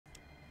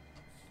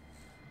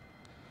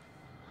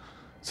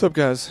What's up,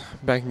 guys?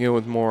 Back again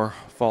with more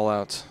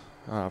Fallout,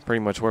 pretty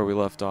much where we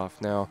left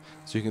off now.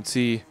 So you can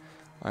see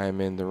I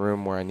am in the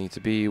room where I need to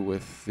be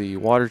with the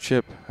water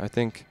chip, I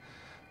think,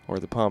 or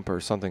the pump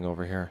or something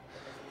over here.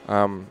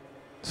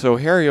 So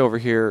Harry over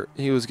here,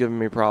 he was giving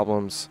me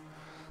problems.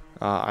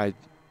 I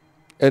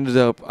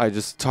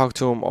just talked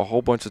to him a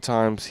whole bunch of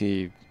times.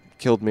 He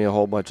killed me a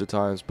whole bunch of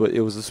times, but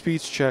it was a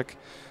speech check.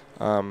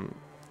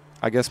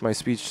 I guess my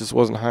speech just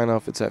wasn't high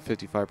enough. It's at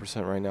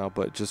 55% right now,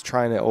 but just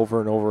trying it over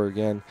and over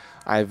again,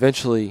 I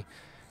eventually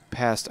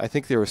passed. I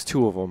think there was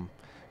two of them.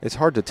 It's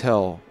hard to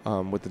tell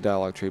with the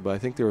dialogue tree, but I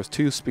think there was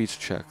two speech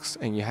checks,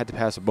 and you had to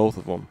pass both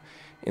of them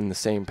in the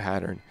same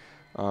pattern.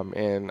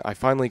 And I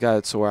finally got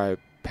it so where I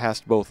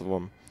passed both of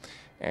them,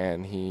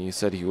 and he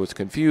said he was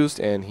confused,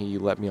 and he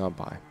let me on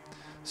by.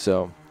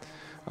 So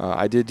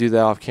I did do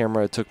that off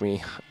camera. It took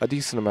me a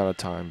decent amount of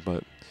time,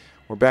 but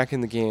we're back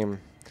in the game.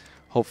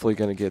 Hopefully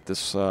going to get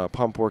this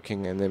pump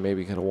working and then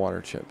maybe get a water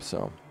chip.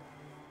 So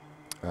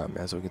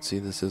as we can see,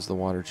 this is the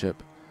water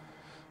chip.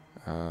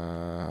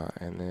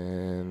 And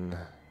then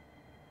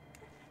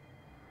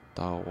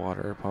the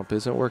water pump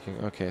isn't working.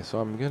 Okay, so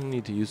I'm going to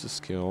need to use the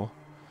skill.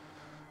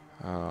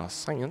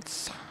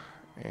 Science.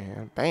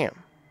 And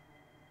bam.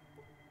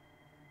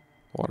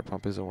 Water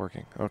pump isn't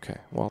working. Okay,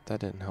 well, that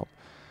didn't help.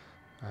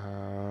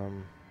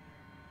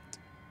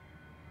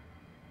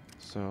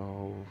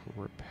 So,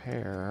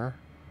 repair.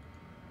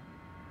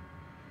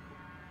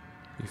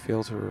 You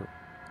fail to...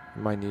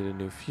 You might need a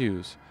new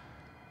fuse.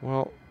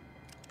 Well...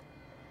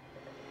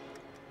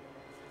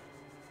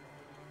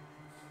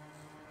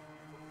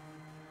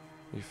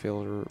 You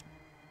fail to...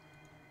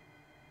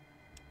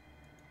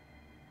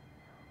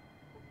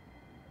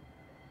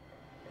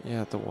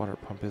 Yeah, the water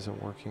pump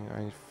isn't working.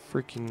 I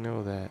freaking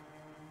know that.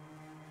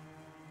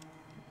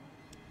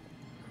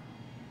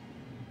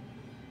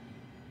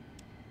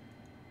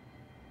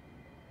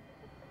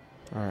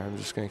 Alright, I'm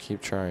just gonna keep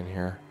trying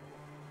here.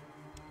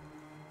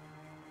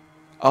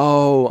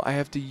 Oh, I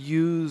have to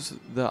use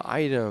the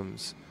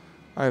items.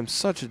 I am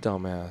such a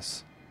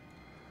dumbass.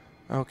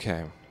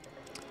 Okay.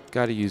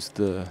 Gotta use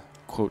the,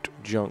 quote,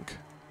 junk.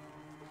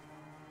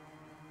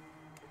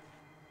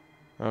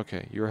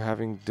 Okay, you're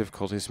having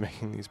difficulties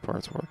making these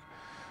parts work.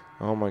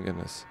 Oh my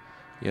goodness.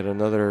 Yet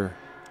another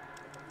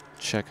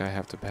check I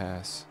have to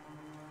pass.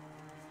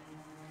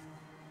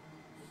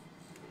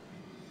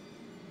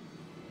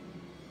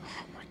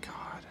 Oh my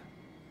god.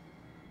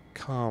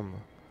 Come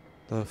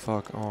the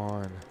fuck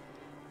on.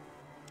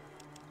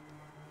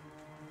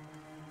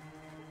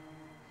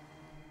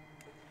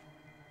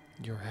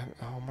 You're having...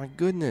 Oh my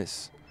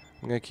goodness.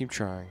 I'm gonna keep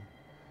trying.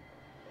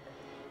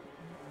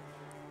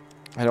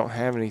 I don't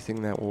have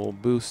anything that will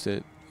boost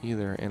it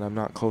either, and I'm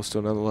not close to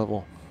another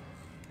level.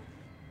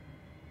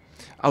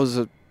 I was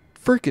a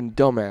freaking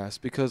dumbass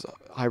because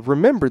I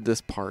remembered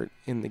this part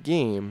in the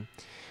game,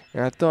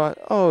 and I thought,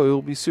 oh,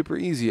 it'll be super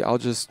easy. I'll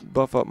just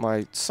buff up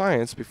my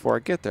science before I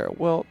get there.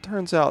 Well,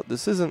 turns out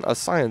this isn't a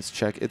science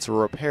check, it's a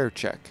repair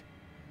check.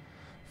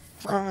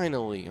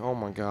 Finally! Oh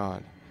my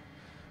god.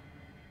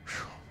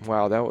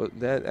 Wow,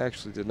 that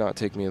actually did not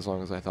take me as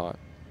long as I thought.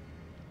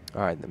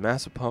 Alright, the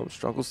massive pump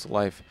struggles to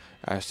life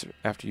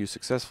after you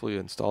successfully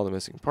install the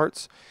missing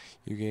parts.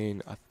 You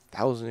gain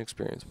 1,000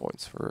 experience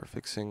points for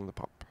fixing the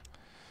pump.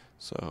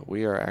 So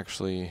we are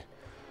actually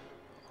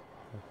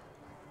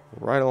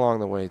right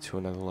along the way to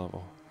another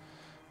level.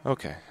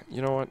 Okay,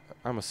 you know what?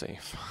 I'm a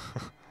save.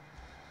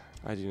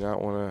 I do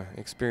not want to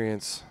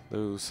experience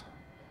those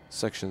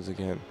sections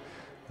again.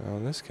 Now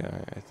this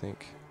guy, I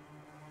think...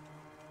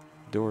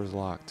 Door is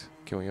locked.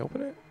 Can we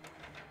open it?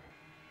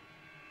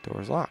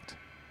 Door is locked.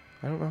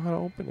 I don't know how to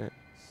open it.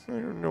 I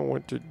don't know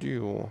what to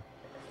do.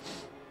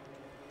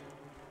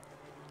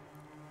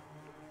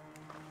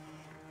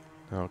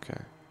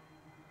 Okay.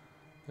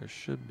 There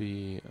should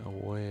be a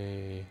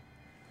way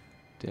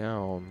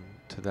down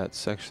to that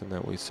section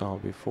that we saw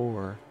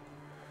before.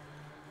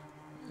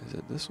 Is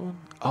it this one?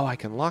 Oh, I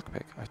can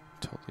lockpick. I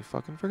totally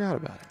fucking forgot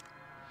about it.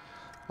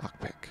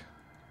 Lockpick.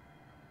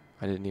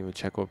 I didn't even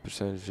check what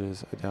percentage it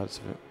is. I doubt it's...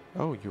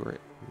 Oh, you were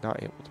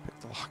not able to pick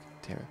the lock.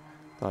 Damn it.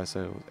 Thought I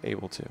said I was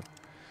able to.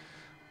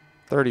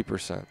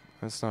 30%.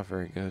 That's not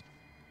very good.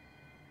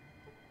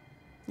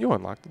 You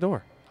unlocked the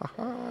door.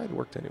 Haha, it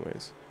worked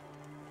anyways.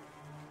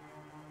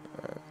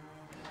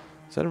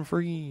 Set him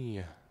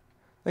free.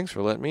 Thanks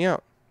for letting me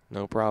out.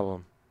 No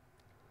problem.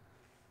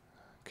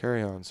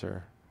 Carry on,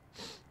 sir.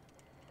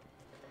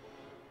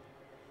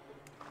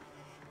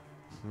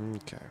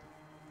 Okay.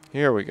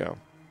 Here we go.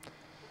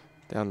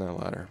 Down that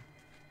ladder.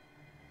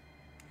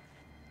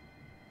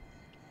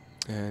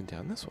 And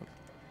down this one.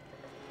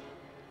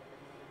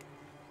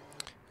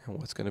 And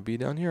what's going to be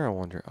down here, I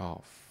wonder?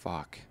 Oh,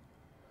 fuck.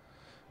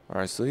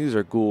 Alright, so these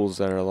are ghouls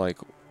that are like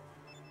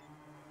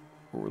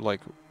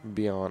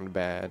beyond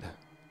bad.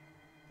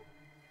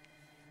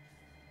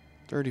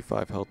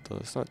 35 health though,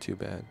 it's not too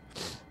bad.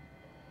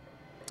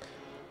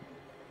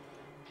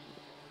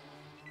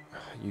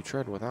 You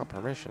tread without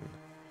permission.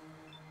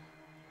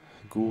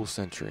 Ghoul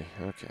sentry.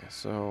 Okay,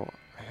 so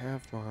I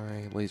have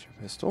my laser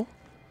pistol.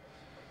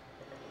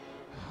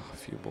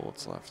 few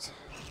bullets left.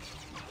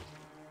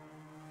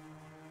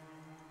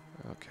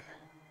 Okay.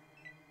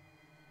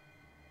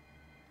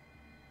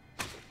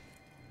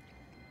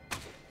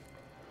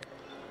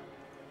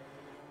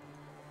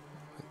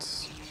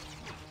 It's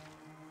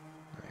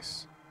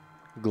nice.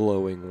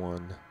 Glowing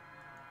one.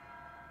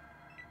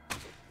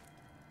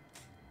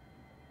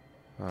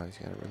 Oh, he's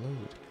got to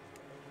reload.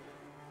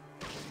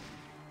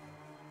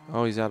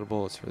 Oh, he's out of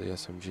bullets for the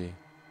SMG.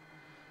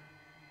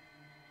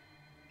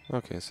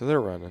 Okay, so they're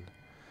running.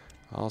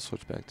 I'll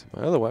switch back to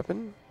my other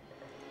weapon.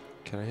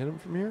 Can I hit him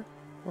from here?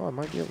 Oh, I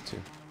might be able to.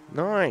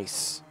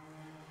 Nice!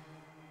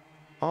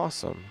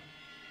 Awesome.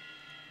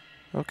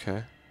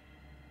 Okay.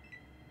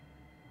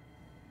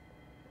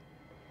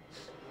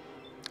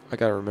 I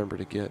gotta remember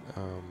to get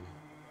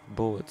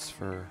bullets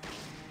for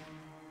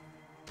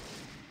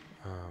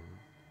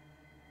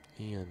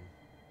Ian.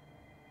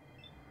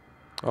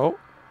 Oh!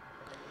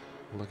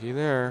 Looky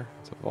there.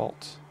 It's a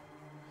vault.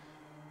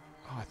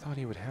 Oh, I thought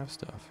he would have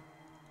stuff.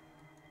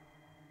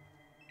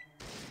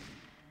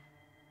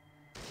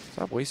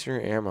 Stop wasting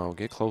your ammo.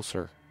 Get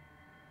closer.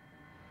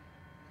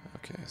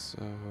 Okay,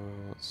 so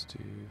let's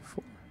do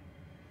 4.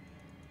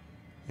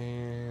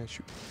 And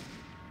shoot.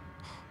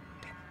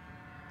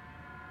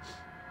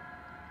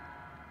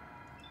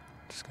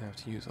 Just gonna have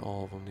to use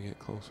all of them to get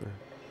closer.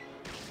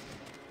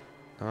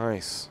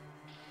 Nice.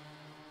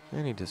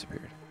 And he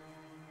disappeared.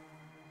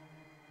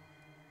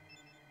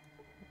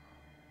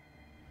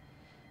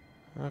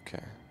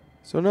 Okay.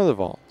 So another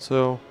vault.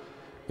 So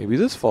maybe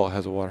this vault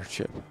has a water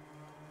chip.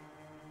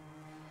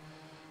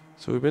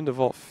 So we've been to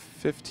vault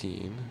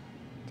 15.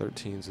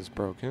 13's is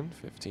broken.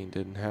 15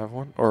 didn't have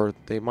one. Or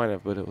they might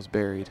have, but it was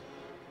buried.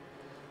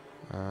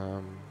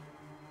 Maybe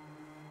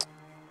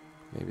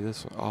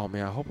this one. Oh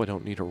man, I hope I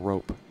don't need a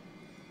rope.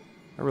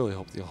 I really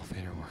hope the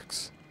elevator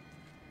works.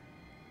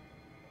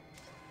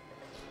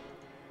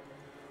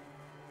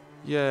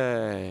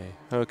 Yay.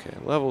 Okay,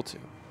 level 2.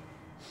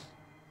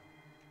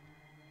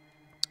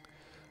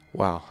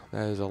 Wow,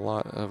 that is a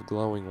lot of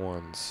glowing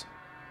ones.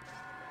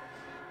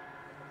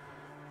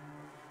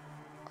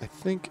 I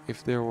think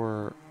if there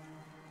were...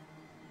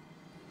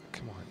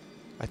 Come on.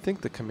 I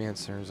think the command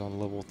center is on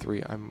level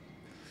 3. I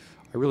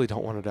really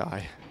don't want to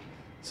die.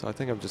 So I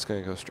think I'm just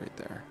going to go straight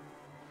there.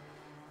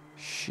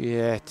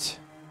 Shit.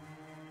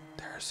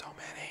 There are so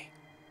many.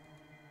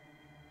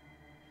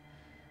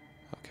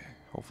 Okay,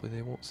 hopefully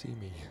they won't see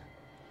me.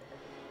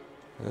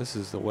 This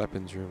is the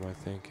weapons room, I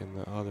think, and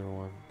the other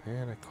one.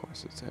 And of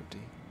course it's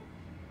empty.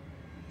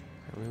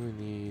 I really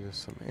need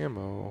some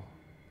ammo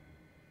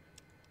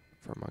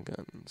for my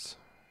guns.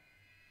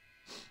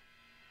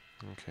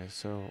 Okay,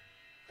 so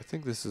I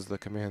think this is the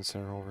command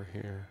center over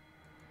here.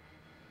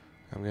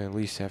 I'm going to at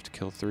least have to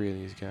kill 3 of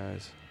these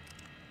guys.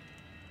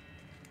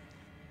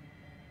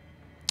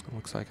 It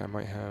looks like I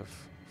might have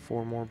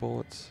 4 more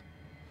bullets.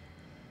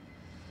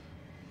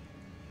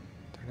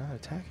 They're not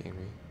attacking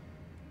me.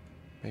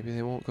 Maybe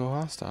they won't go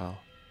hostile.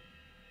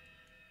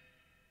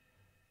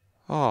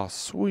 Oh,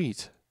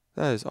 sweet.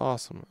 That is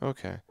awesome.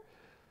 Okay.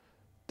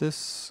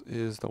 This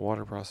is the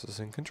water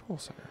processing control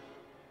center.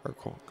 Or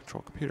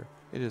control computer.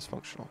 It is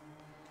functional.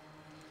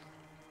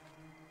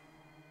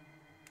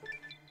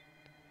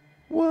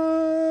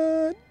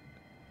 What?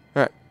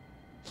 Alright.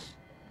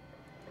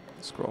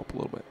 Scroll up a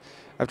little bit.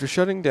 After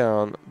shutting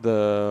down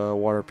the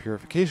water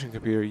purification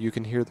computer, you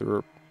can hear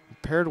the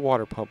repaired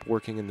water pump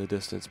working in the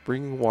distance,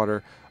 bringing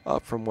water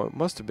up from what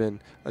must have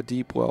been a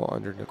deep well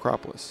under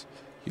Necropolis.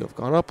 You have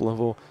gone up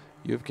level.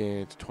 You have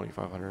gained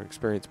 2,500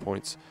 experience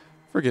points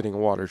for getting a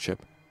water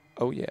chip.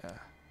 Oh yeah.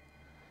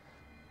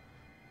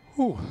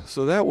 Whew.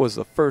 So that was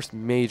the first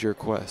major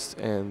quest,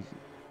 and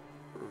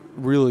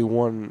really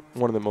one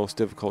of the most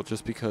difficult,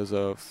 just because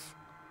of,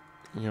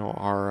 you know,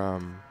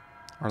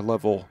 our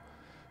level,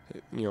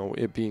 you know,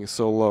 it being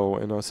so low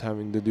and us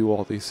having to do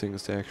all these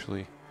things to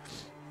actually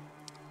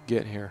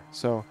get here.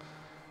 So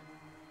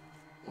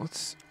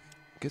let's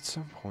get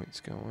some points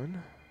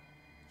going.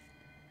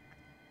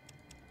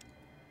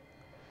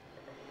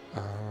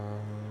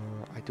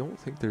 I don't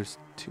think there's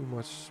too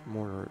much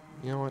more.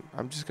 You know what?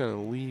 I'm just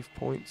gonna leave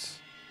points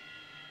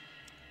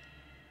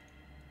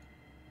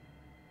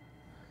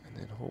and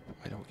then hope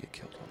I don't get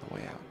killed on the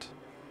way out.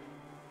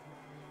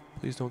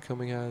 Please don't kill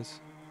me, guys.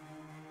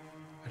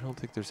 I don't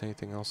think there's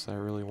anything else that I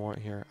really want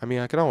here. I mean,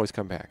 I can always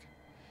come back.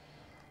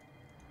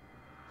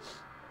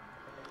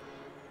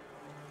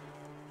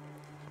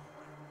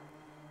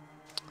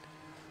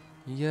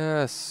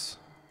 Yes.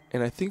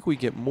 And I think we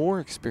get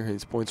more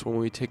experience points when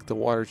we take the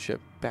water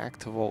chip back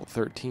to Vault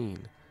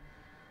 13.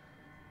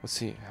 Let's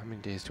see. How many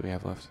days do we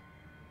have left?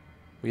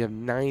 We have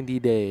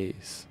 90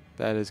 days.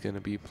 That is going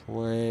to be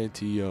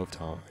plenty of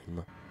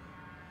time.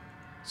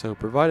 So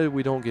provided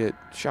we don't get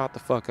shot the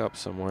fuck up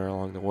somewhere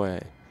along the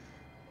way,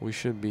 we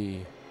should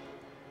be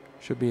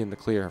in the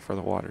clear for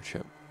the water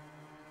chip.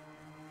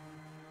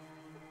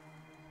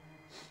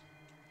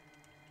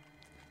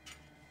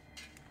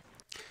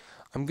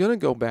 I'm gonna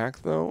go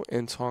back though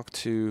and talk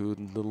to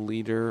the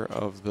leader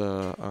of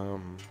the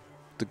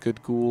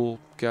good ghoul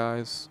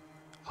guys.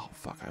 Oh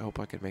fuck! I hope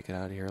I can make it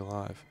out of here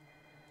alive.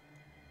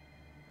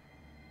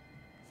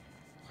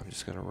 I'm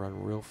just gonna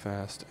run real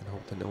fast and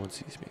hope that no one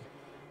sees me.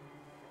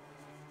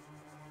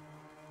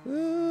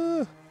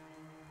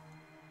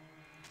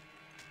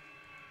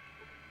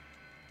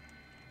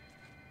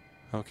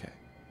 Okay.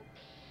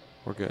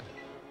 We're good.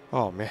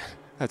 Oh man,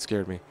 that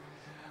scared me.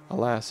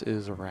 Alas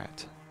is a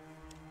rat.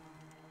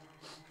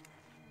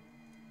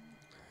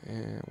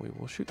 And we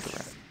will shoot the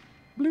rat.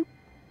 Bloop.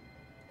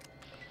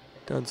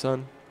 Done,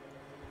 son.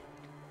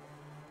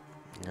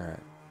 Alright.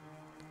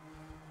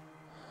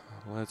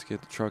 Let's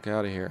get the truck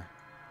out of here.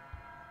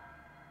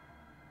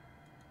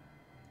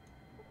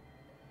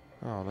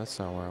 Oh, that's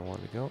not where I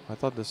wanted to go. I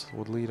thought this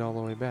would lead all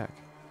the way back.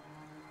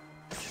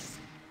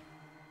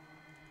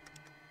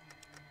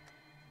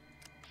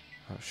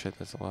 Oh shit,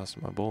 that's the last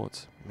of my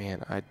bullets.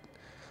 Man,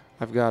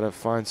 I've got to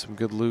find some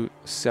good loot,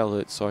 sell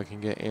it so I can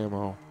get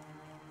ammo.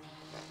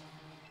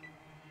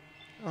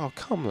 Oh,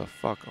 come the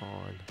fuck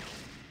on.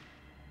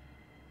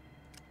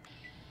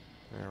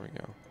 There we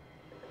go.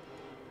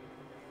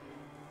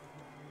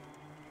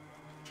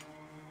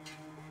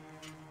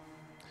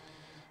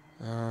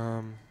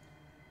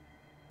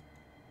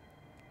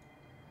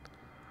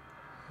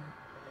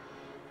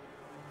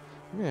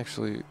 Let me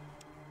actually...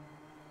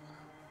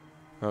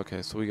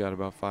 Okay, so we got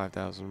about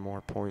 5,000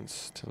 more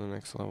points to the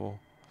next level,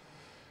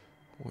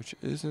 which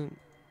isn't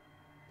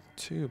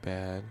too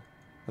bad.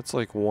 That's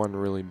like one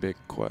really big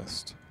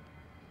quest.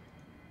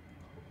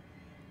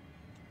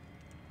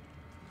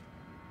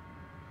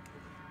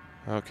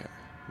 Okay,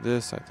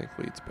 this I think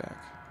leads back.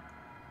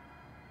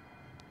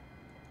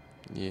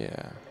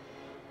 Yeah.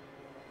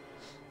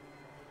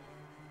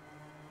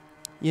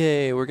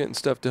 Yay, we're getting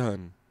stuff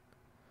done.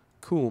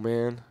 Cool,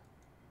 man.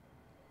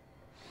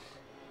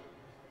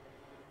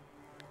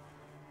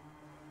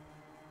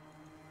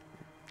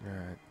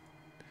 Alright.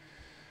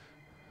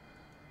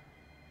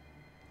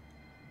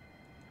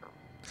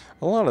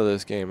 A lot of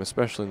this game,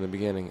 especially in the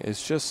beginning,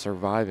 is just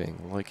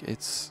surviving. Like,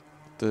 it's...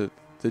 The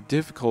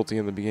difficulty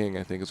in the beginning,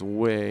 I think, is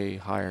way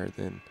higher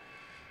than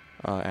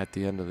at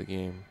the end of the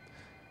game.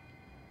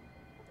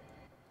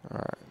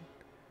 Alright.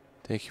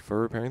 Thank you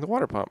for repairing the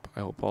water pump.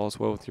 I hope all is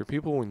well with your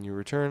people when you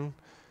return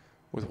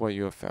with what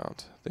you have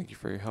found. Thank you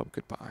for your help.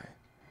 Goodbye.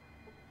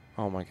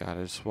 Oh my god,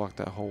 I just walked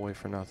that whole way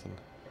for nothing.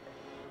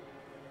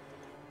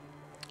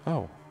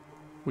 Oh,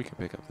 we can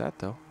pick up that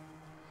though.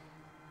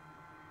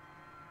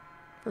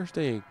 First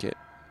aid kit.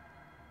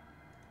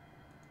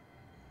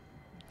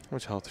 How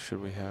much health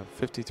should we have?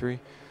 53.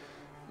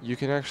 You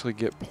can actually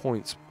get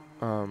points,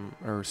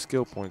 or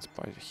skill points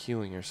by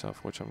healing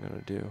yourself, which I'm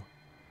gonna do,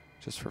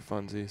 just for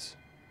funsies.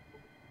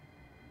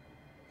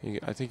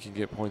 I think you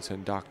get points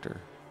in Doctor.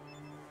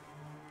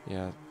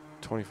 Yeah,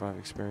 25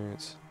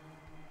 experience.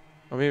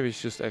 Or maybe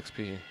it's just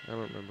XP. I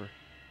don't remember.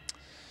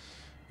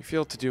 You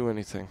failed to do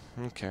anything.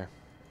 Okay.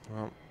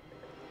 Well,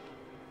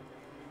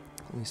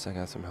 at least I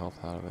got some health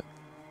out of it.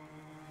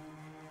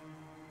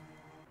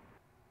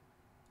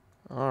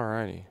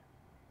 Alrighty.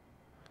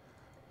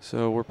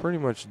 So we're pretty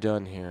much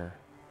done here.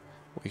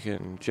 We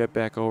can jet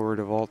back over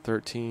to Vault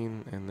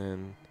 13, and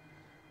then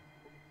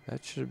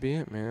that should be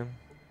it, man.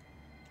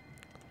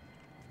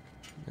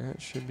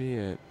 That should be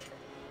it.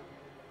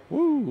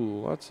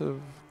 Woo! Lots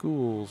of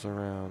ghouls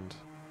around.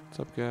 What's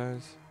up,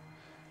 guys?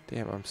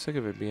 Damn, I'm sick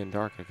of it being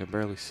dark. I can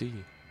barely see.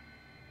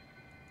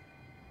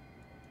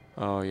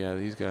 Oh, yeah,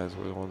 these guys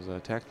were the ones that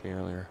attacked me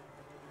earlier.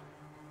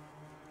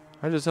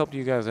 I just helped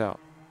you guys out.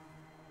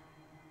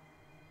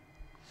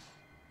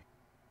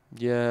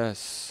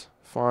 Yes,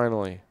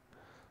 finally.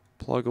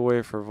 Plug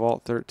away for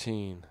Vault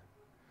 13.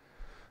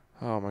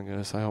 Oh my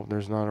goodness, I hope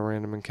there's not a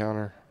random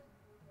encounter.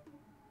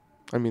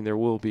 I mean, there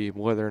will be.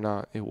 Whether or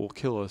not it will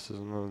kill us is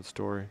another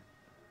story.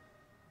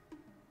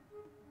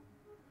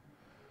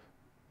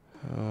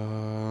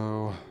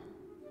 Oh.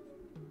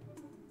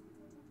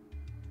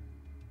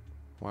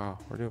 Wow,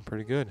 we're doing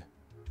pretty good.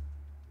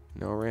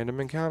 No random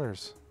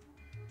encounters.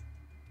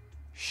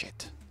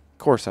 Shit. Of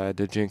course I had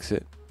to jinx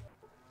it.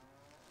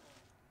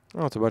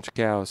 Oh, it's a bunch of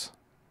cows.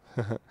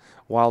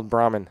 Wild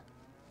Brahmin.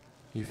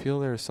 You feel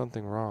there is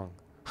something wrong.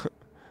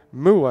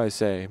 Moo, I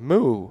say.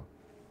 Moo.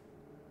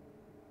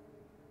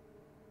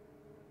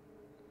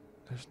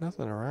 There's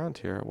nothing around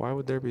here. Why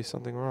would there be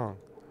something wrong?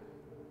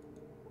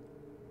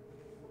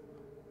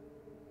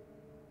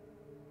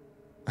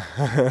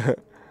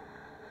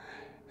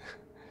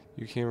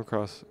 You came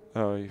across...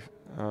 Oh,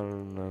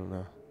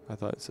 no. I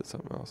thought it said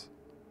something else.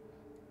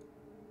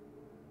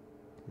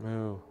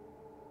 Moo.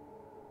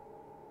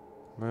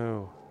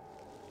 Moo.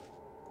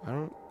 I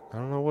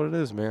don't know what it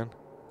is, man.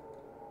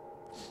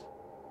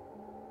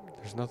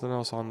 There's nothing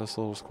else on this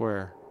little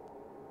square.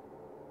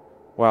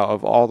 Wow,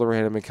 of all the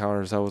random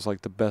encounters, that was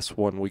like the best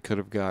one we could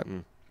have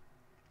gotten.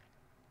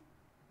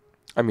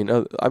 I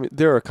mean,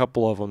 there are a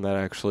couple of them that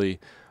actually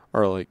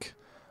are like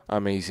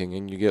amazing,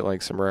 and you get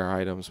like some rare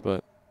items,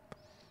 but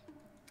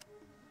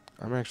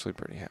I'm actually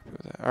pretty happy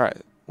with that. All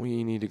right,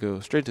 we need to go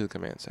straight to the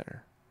command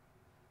center.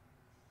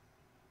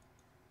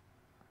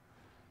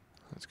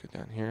 Let's go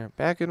down here.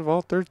 Back in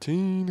Vault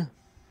 13.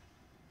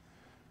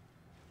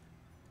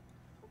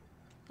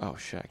 Oh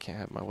shit, I can't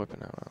have my weapon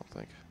out, I don't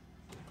think.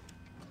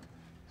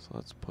 So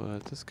let's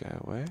put this guy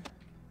away.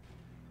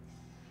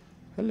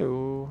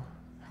 Hello.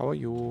 How are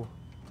you?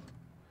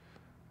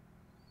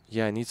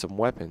 Yeah, I need some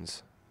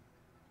weapons.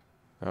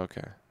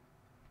 Okay.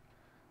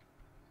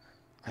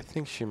 I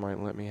think she might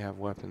let me have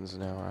weapons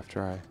now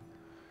after I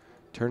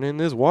turn in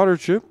this water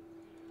chip.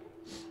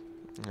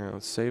 Yeah,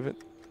 let's save it.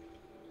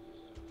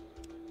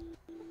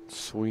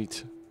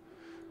 Sweet.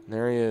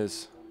 There he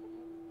is.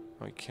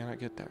 Oh, you cannot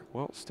get there.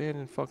 Well, stand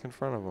in fucking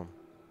front of him.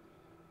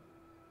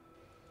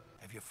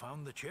 Have you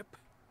found the chip?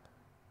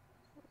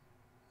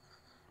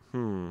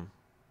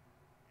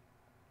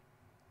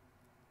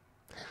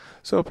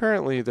 So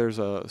apparently there's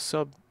a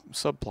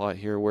subplot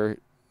here where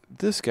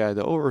this guy,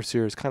 the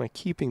overseer, is kind of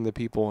keeping the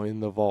people in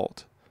the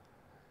vault.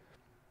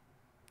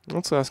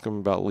 Let's ask him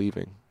about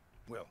leaving.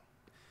 Well,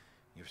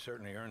 you've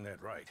certainly earned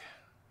that right.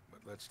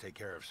 But let's take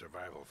care of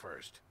survival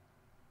first.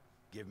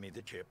 Give me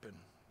the chip and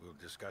we'll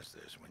discuss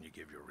this when you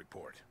give your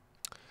report.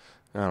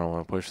 I don't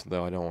want to push it,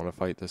 though. I don't want to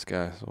fight this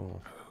guy, so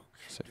we'll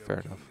say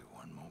fair enough.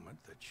 One moment,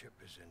 the chip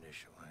is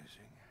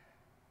initializing.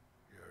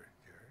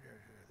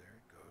 There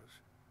it goes.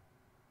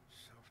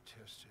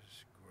 Self-test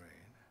is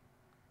green.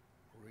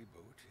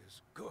 Reboot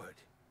is good.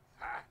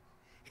 Ha!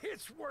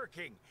 It's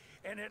working,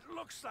 and it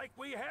looks like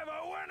we have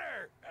a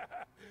winner.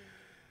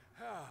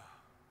 Oh,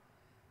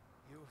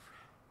 you've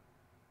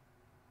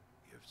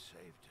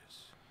saved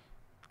us.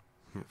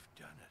 You've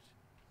done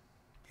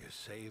it. You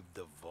saved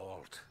the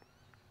vault.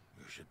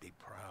 You should be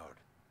proud.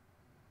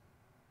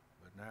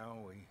 But now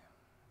we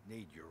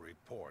need your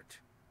report.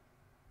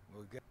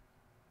 We'll get...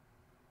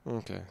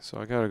 Okay, so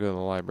I gotta go to the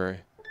library.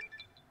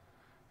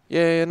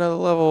 Yay, another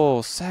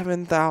level.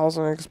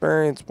 7,000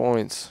 experience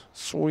points.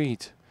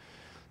 Sweet.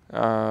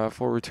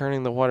 For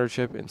returning the water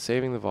chip and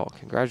saving the vault.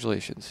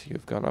 Congratulations.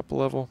 You've gone up a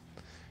level.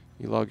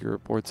 You log your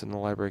reports in the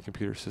library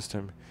computer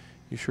system.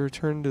 You should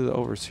return to the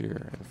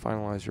overseer and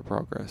finalize your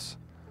progress.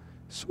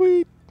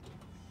 Sweet.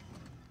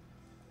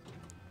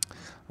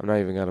 I'm not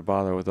even going to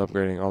bother with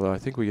upgrading, although I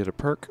think we get a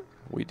perk.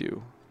 We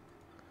do.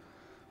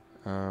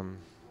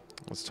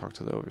 Let's talk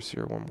to the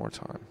overseer one more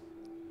time.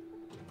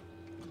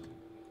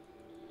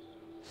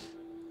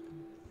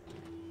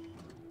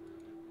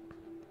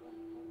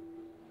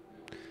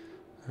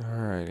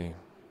 Alrighty.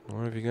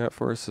 What have you got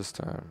for us this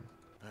time?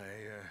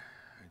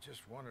 I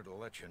just wanted to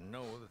let you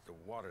know that the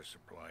water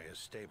supply is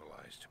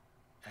stabilized.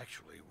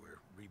 Actually, we're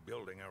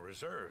rebuilding our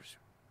reserves.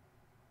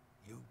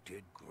 You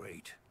did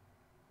great.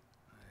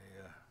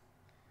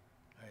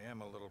 I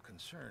am a little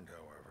concerned,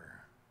 however.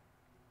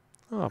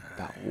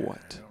 About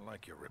what? I don't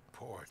like your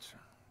reports.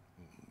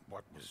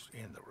 What was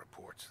in the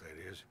reports, that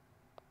is.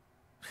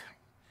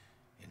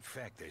 In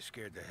fact, they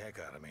scared the heck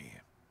out of me.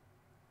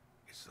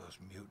 It's those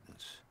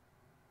mutants.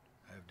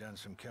 I've done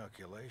some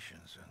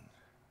calculations and...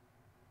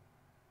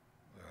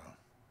 well,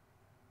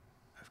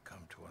 I've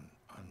come to an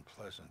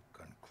unpleasant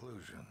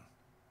conclusion.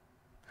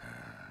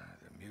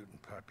 The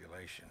mutant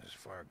population is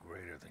far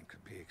greater than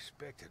could be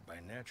expected by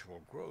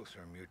natural growth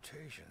or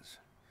mutations.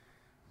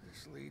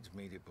 This leads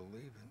me to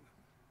believe, and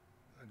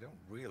I don't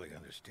really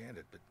understand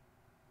it, but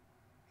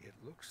it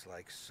looks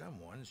like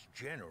someone's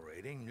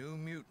generating new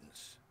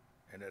mutants,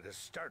 and at a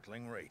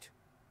startling rate.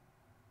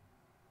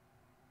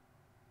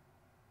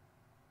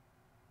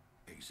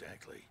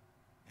 Exactly.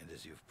 And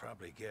as you've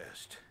probably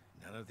guessed,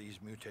 none of these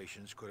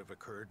mutations could have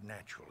occurred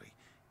naturally,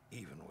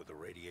 even with the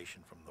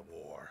radiation from the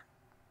war.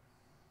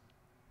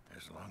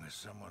 As long as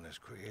someone is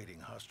creating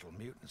hostile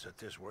mutants at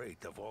this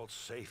rate, the Vault's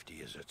safety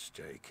is at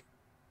stake.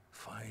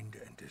 Find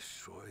and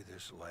destroy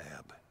this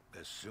lab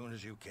as soon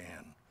as you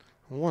can.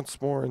 Once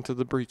more into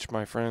the breach,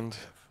 my friend.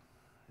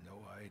 I have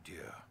no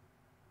idea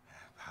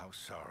how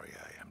sorry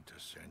I am to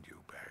send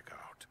you back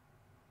out.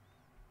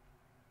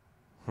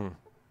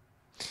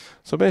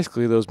 So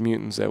basically those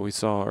mutants that we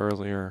saw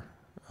earlier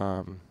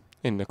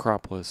in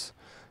Necropolis,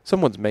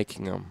 someone's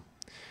making them.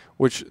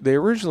 Which they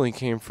originally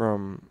came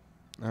from...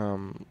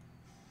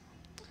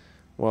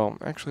 well,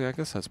 actually, I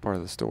guess that's part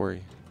of the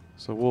story.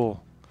 So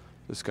we'll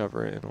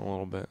discover it in a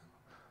little bit.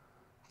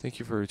 Thank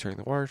you for returning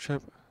the water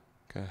chip.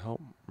 Gotta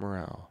help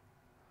morale.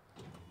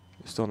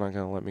 You're still not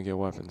gonna let me get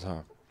weapons,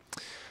 huh?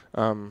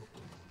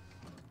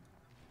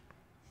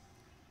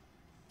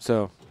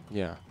 So,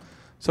 yeah.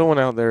 Someone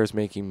out there is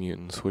making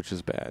mutants, which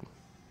is bad.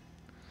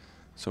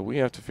 So we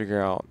have to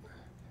figure out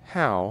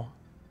how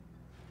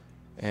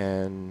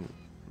and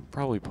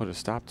probably put a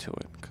stop to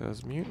it,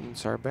 because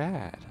mutants are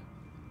bad.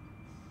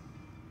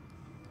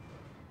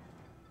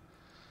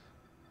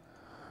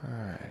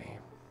 Alrighty.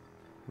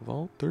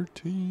 Vault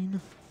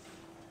 13.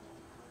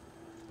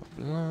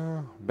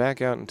 Blah.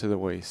 Back out into the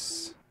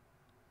wastes.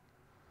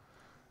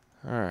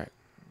 Alright.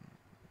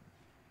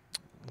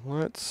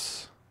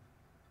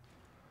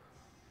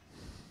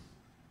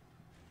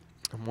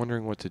 I'm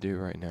wondering what to do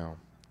right now.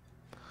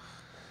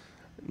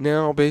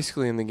 Now,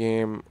 basically in the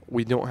game,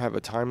 we don't have a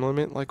time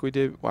limit like we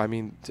did. I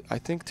mean, I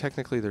think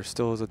technically there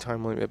still is a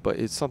time limit, but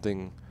it's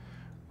something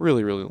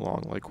really, really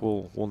long. Like,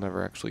 we'll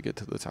never actually get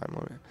to the time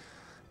limit.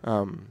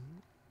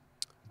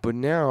 But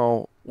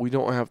now, we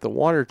don't have the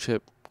water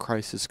chip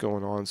crisis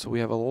going on, so we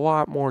have a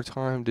lot more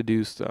time to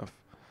do stuff.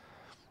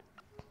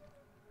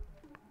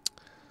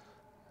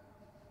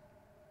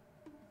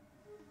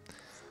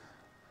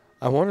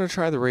 I want to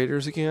try the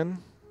Raiders again,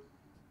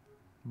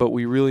 but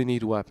we really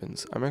need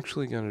weapons. I'm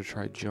actually going to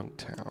try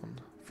Junktown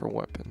for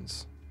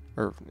weapons,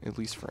 or at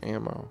least for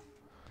ammo.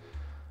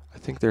 I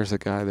think there's a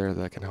guy there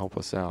that can help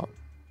us out.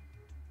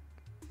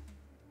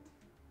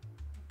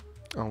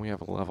 Oh, we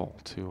have a level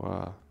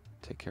to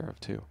take care of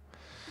too.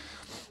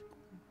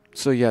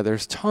 So yeah,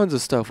 there's tons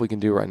of stuff we can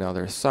do right now.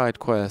 There's side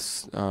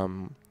quests.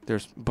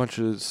 There's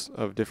bunches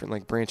of different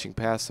like branching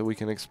paths that we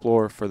can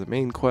explore for the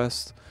main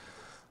quest.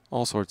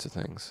 All sorts of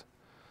things.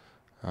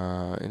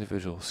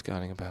 Individual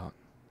scouting about.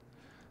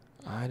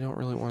 I don't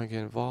really want to get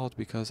involved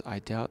because I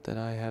doubt that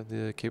I have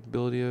the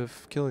capability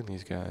of killing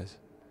these guys.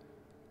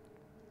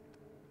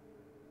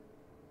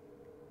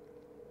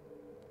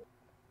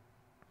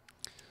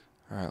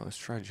 Alright, let's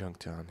try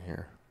Junktown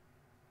here.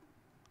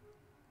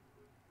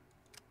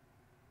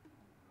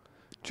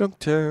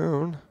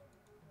 Junktown!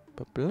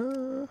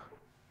 Ba-blah.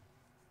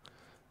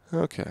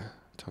 Okay,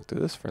 talk to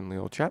this friendly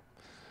old chap.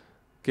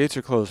 Gates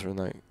are closed for the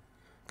night.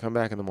 Come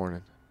back in the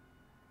morning.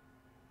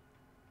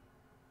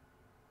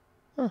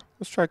 Huh,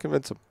 let's try to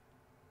convince him.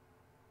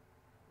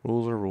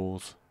 Rules are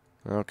rules.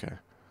 Okay.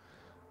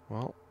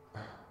 Well,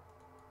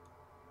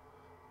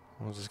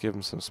 we'll just give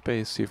him some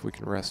space, see if we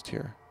can rest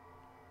here.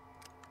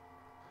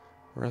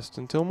 Rest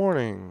until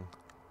morning.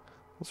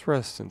 Let's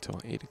rest until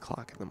 8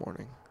 o'clock in the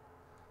morning.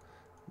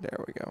 There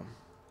we go.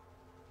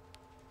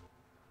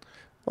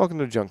 Welcome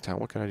to Junktown.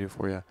 What can I do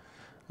for you?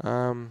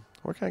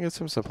 Where can I get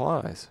some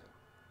supplies?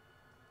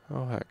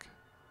 Oh, heck.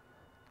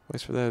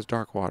 Place for that is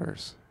Dark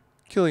Waters.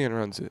 Killian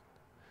runs it.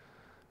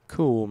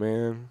 Cool,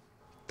 man.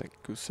 Thank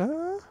you,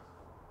 sir.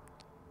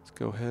 Let's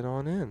go head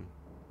on in.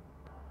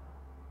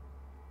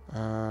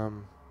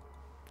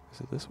 Is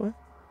it this way?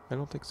 I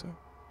don't think so.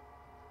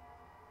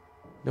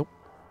 Nope.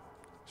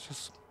 Let's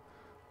just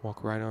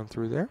walk right on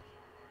through there.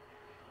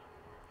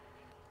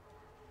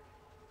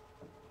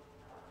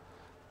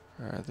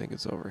 Alright, I think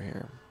it's over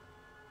here.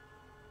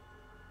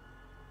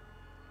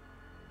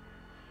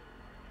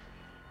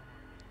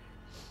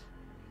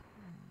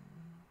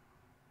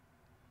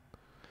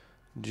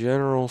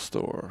 General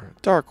store.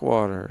 Dark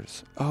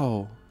Waters.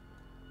 Oh.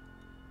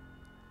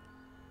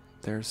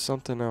 There's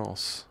something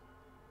else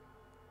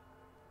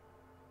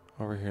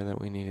over here that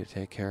we need to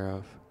take care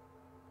of.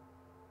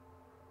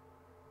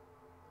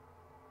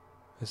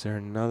 Is there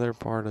another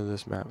part of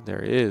this map?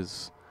 There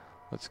is.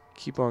 Let's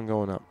keep on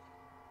going up.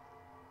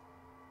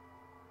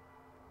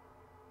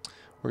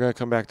 We're going to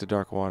come back to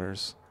Dark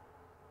Waters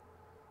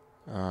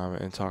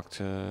and talk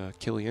to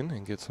Killian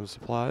and get some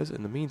supplies.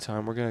 In the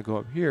meantime, we're going to go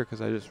up here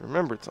because I just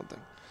remembered something.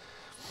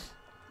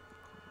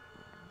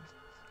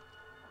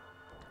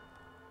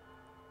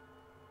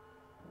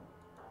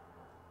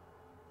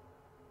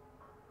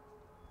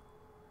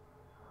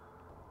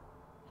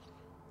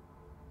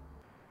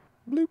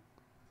 Bloop.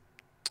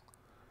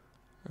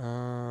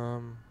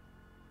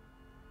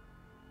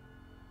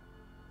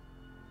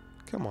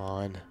 Come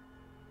on.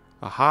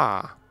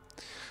 Aha.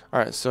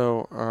 Alright,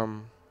 so,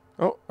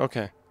 oh,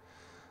 okay.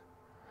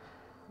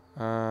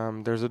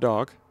 There's a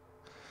dog.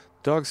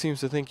 Dog seems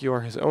to think you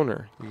are his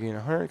owner. You gain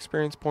 100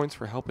 experience points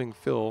for helping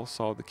Phil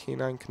solve the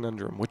canine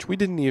conundrum, which we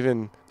didn't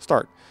even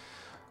start,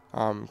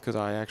 because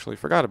I actually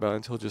forgot about it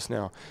until just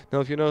now. Now,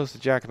 if you notice the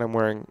jacket I'm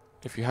wearing,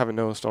 if you haven't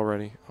noticed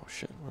already, oh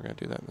shit, we're going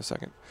to do that in a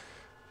second.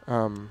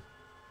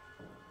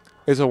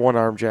 It's a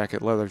one-arm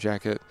jacket, leather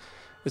jacket.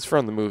 It's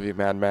from the movie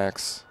Mad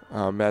Max.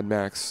 Mad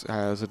Max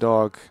has a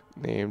dog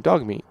named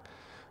Dogmeat.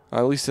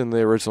 At least in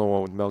the original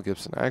one with Mel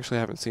Gibson. I actually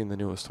haven't seen the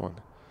newest one.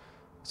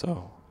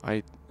 So,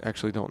 I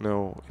actually don't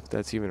know if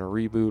that's even a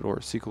reboot or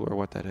a sequel or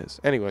what that is.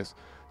 Anyways,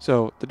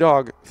 so the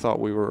dog thought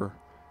we were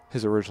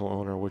his original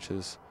owner, which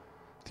is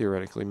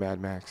theoretically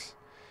Mad Max.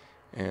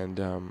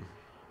 And,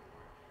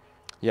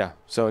 yeah.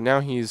 So now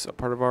he's a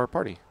part of our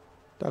party.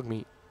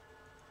 Dogmeat.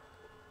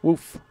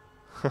 Woof.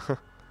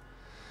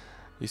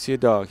 You see a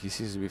dog, he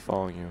seems to be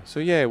following you.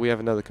 So yeah, we have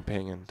another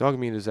companion.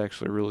 Dogmeat is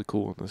actually really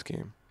cool in this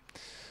game.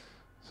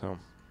 So...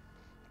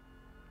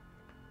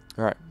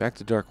 Alright, back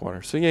to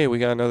Darkwater. So yeah, we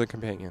got another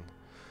companion.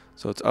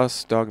 So it's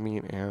us,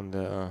 Dogmeat, and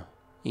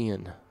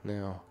Ian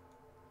now.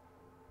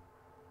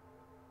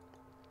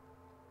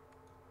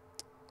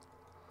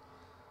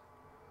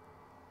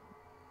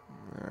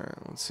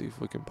 Alright, let's see if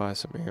we can buy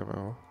some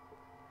ammo.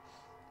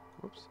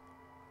 Whoops.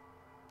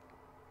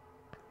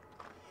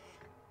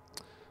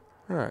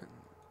 Alright.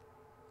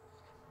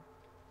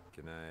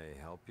 Can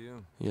I help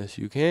you? Yes,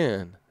 you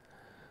can.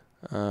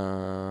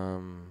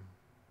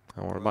 I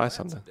want to buy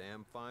something. That's a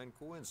damn fine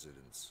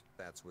coincidence.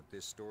 That's what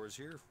this store is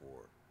here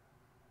for.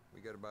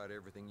 We got about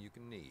everything you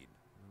can need.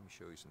 Let me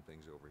show you some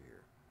things over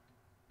here.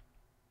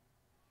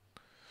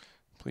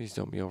 Please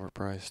don't be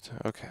overpriced.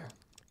 Okay.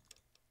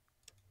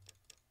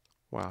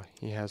 Wow,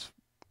 he has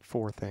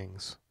 4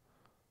 things.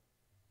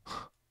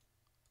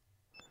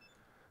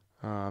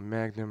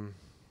 Magnum,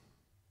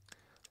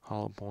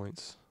 Hollow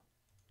Points,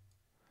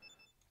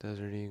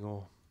 Desert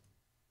Eagle.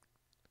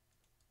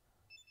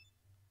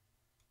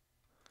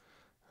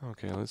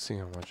 Okay, let's see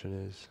how much it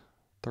is.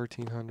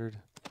 1,300.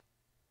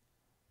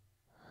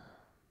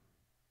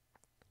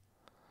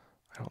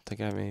 I don't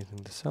think I have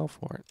anything to sell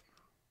for it.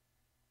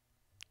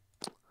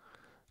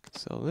 Could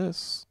sell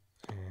this,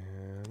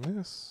 and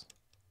this,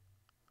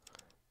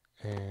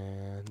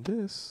 and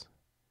this,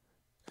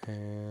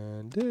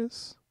 and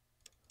this.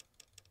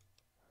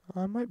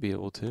 I might be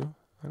able to.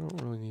 I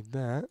don't really need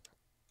that.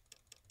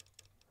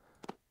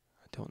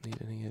 I don't need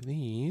any of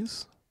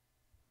these.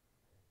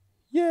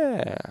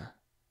 Yeah.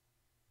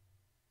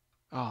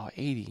 Oh,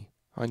 80.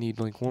 I need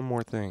like one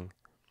more thing.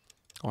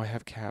 Oh, I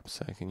have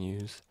caps I can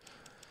use.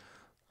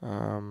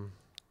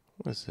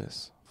 What is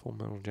this? Full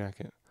metal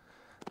jacket.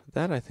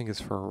 That I think is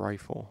for a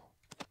rifle.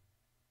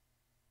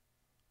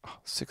 Oh,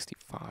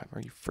 65.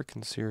 Are you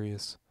freaking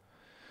serious?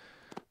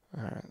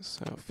 Alright,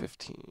 so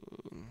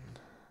 15.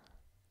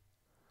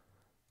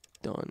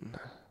 Done.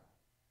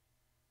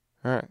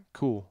 Alright,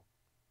 cool.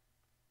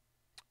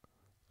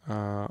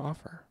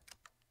 Offer.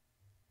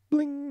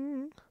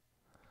 Bling!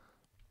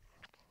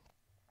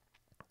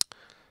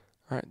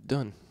 Alright,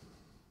 done.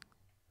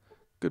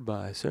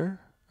 Goodbye, sir.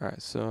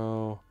 Alright,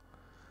 so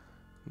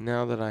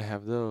now that I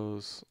have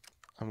those,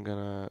 I'm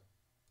gonna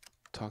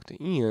talk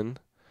to Ian,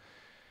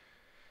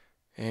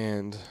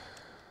 and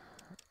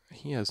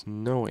he has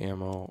no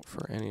ammo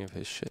for any of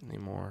his shit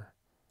anymore.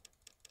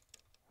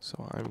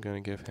 So I'm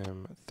gonna give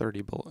him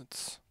 30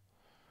 bullets.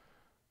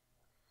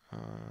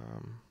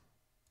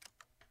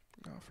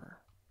 Offer.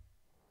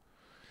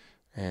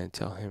 And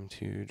tell him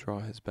to draw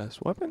his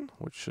best weapon,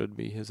 which should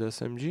be his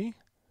SMG.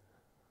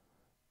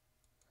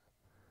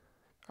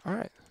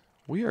 Alright,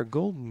 we are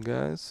golden,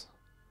 guys.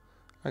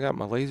 I got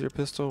my laser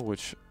pistol,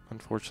 which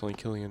unfortunately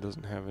Killian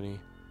doesn't have any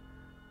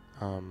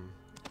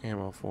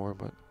ammo for,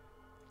 but...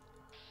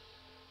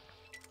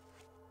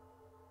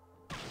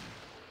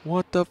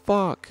 What the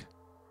fuck?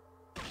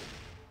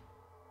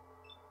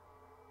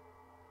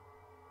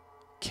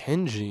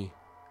 Kenji.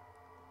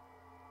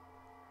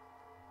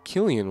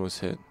 Killian was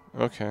hit.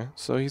 Okay,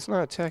 so he's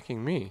not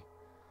attacking me.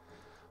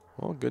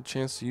 Well, good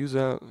chance to use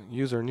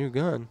our new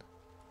gun.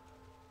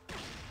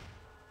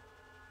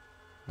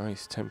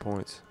 Nice, 10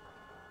 points.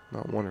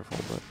 Not wonderful,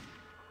 but...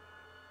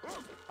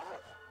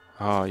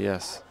 Oh,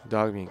 yes.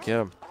 Dogmeat,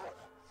 get him.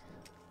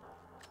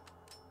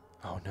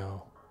 Oh,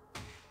 no.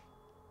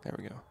 There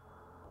we go.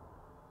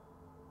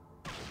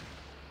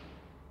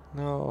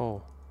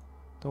 No.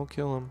 Don't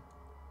kill him.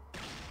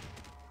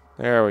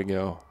 There we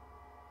go.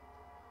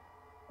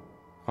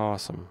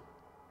 Awesome.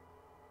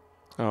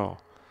 Oh.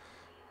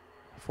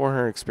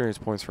 400 experience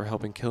points for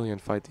helping Killian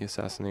fight the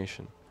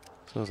assassination.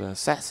 So it's an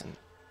assassin.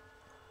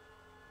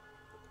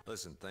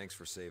 Listen, thanks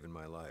for saving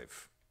my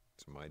life.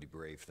 It's a mighty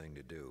brave thing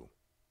to do.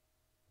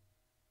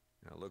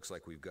 Now, it looks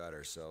like we've got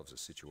ourselves a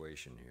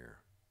situation here.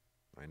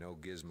 I know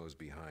Gizmo's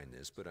behind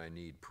this, but I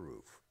need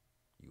proof.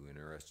 You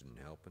interested in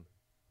helping?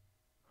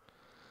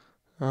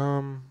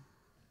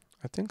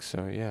 I think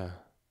so, yeah.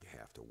 You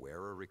have to wear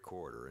a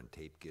recorder and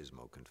tape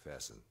Gizmo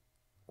confessing.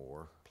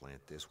 Or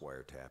plant this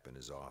wiretap in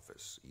his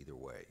office. Either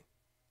way.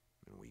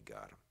 And we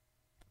got him.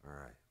 All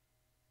right.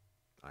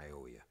 I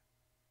owe you.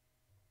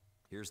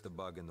 Here's the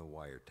bug in the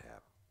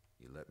wiretap.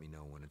 You let me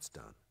know when it's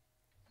done.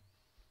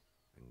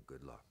 And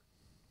good luck.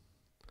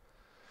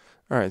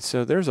 Alright,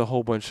 so there's a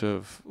whole bunch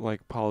of,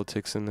 like,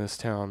 politics in this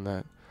town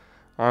that,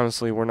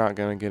 honestly, we're not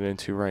going to get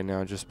into right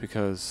now just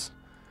because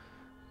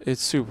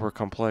it's super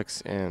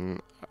complex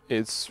and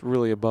it's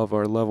really above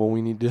our level.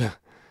 We need to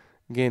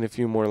gain a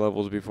few more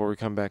levels before we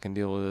come back and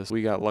deal with this.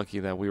 We got lucky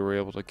that we were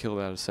able to kill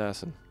that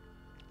assassin.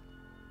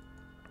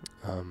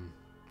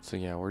 So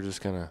yeah, we're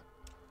just gonna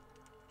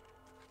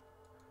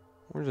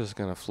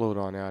float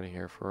on out of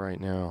here for right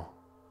now.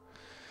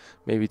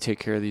 Maybe take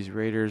care of these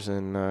raiders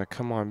and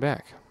come on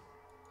back.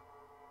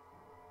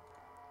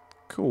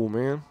 Cool,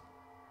 man.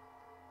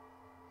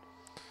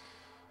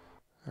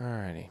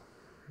 Alrighty.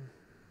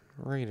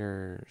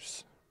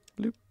 Raiders.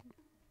 Bloop.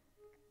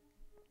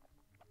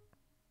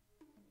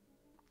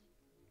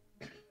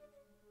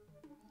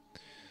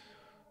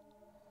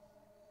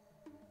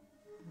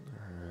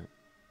 Alright.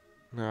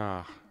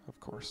 Ah, of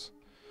course.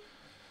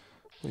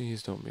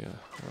 Please don't be a...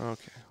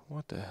 Okay.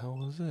 What the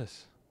hell is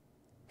this?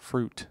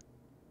 Fruit.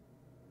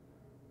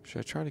 Should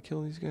I try to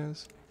kill these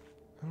guys?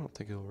 I don't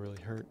think it'll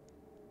really hurt.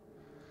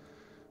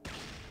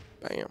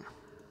 Bam.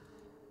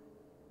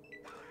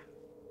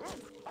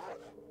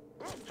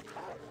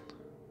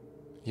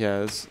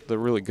 Yeah, it's the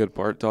really good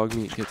part.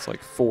 Dogmeat gets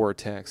like 4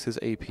 attacks. His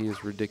AP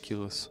is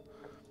ridiculous.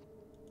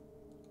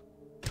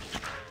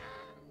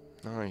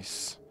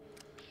 Nice.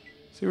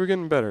 See, we're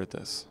getting better at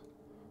this.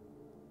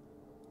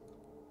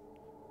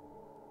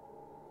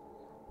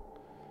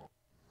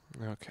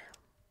 Okay.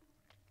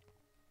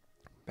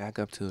 Back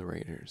up to the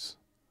raiders.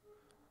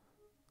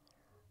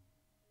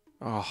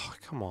 Oh,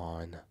 come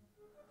on.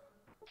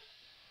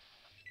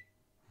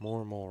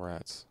 More mole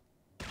rats.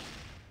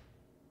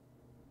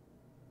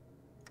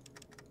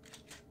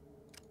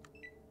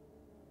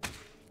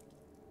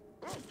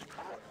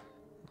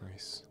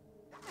 Nice.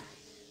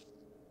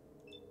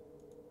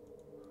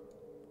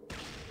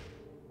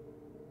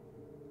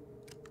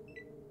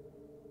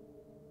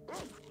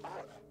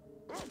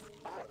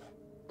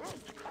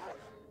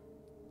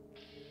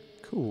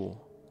 Cool.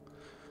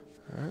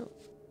 Alright.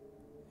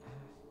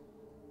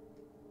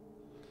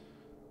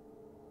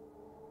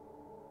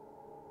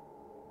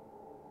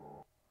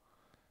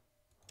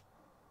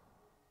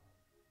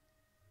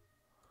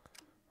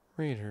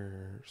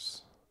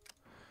 Raiders.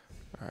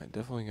 Alright,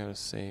 definitely gotta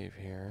save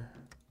here.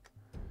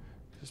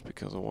 Just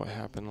because of what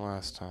happened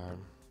last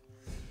time.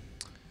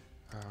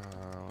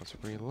 Let's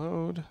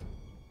reload.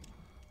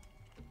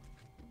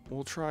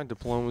 We'll try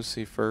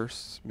diplomacy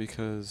first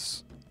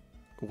because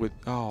with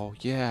oh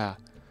yeah,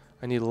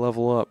 I need to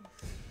level up.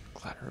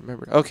 Glad I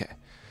remembered. Okay.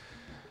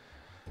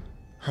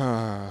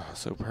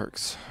 So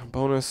perks.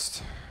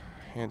 Bonus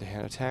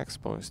hand-to-hand attacks,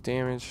 bonus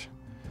damage,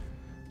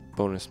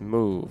 bonus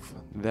move.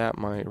 That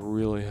might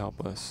really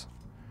help us.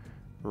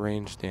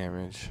 Range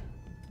damage.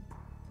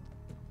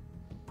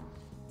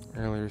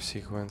 Earlier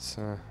sequence,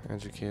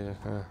 educated,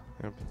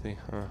 empathy,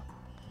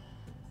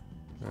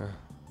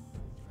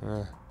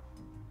 more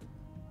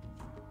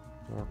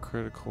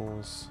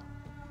criticals,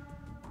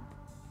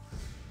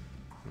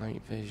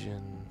 night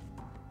vision,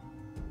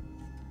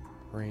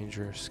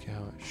 ranger,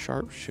 scout,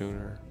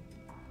 sharpshooter.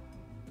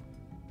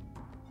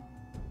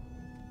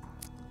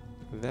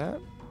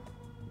 That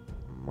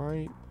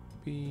might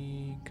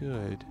be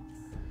good.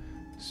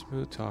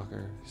 Smooth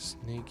talker,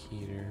 snake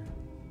eater,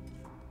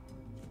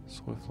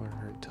 swift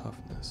learner,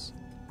 toughness.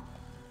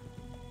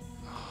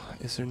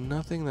 Is there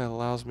nothing that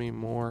allows me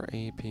more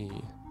AP?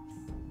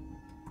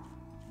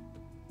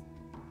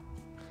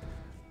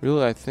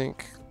 Really, I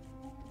think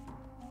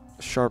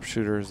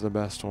sharpshooter is the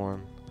best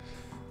one.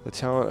 The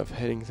talent of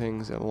hitting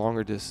things at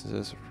longer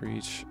distances for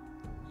each.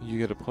 You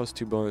get a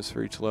 +2 bonus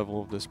for each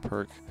level of this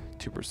perk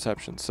to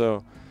perception.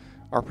 So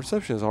our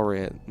perception is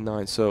already at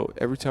 9. So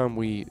every time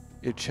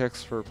it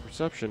checks for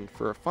perception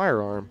for a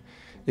firearm,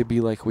 it'd be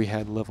like we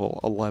had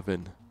level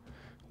 11,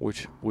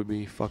 which would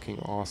be fucking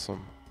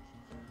awesome.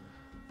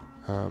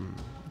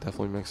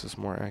 Definitely makes us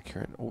more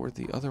accurate. Or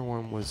the other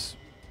one was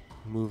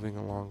moving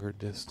a longer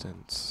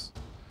distance.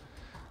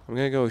 I'm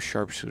gonna go with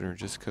sharpshooter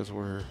just because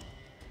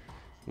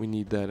we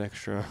need that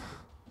extra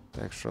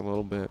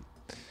little bit.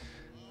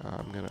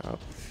 I'm gonna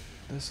up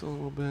this a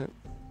little bit,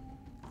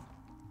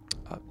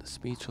 up the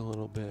speech a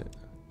little bit.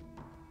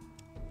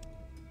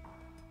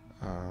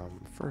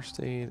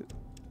 First aid,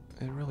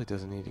 it really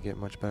doesn't need to get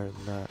much better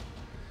than that.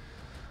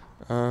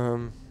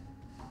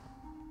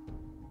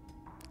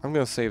 I'm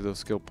gonna save those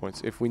skill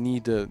points. If we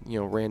need to,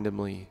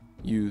 randomly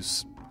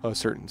use a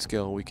certain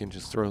skill, we can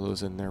just throw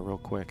those in there real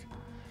quick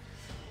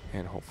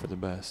and hope for the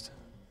best.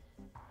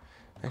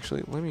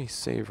 Actually, let me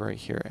save right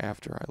here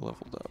after I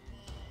leveled up.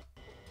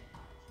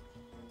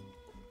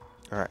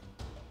 Alright.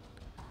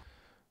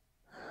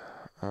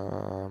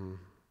 I'm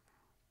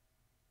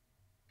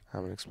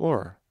an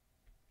explorer.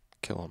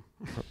 Kill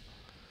him.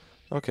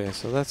 Okay,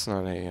 so that's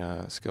not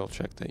a skill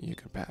check that you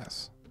can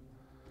pass.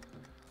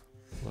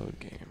 Load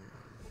game.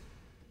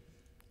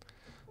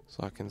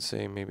 So I can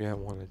say maybe I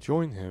want to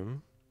join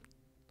him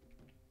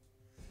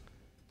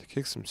to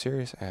kick some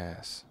serious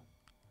ass.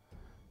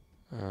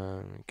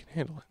 Can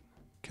handle it.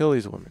 Kill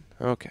these women.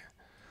 Okay.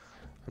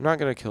 I'm not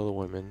going to kill the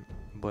women,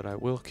 but I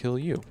will kill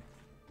you.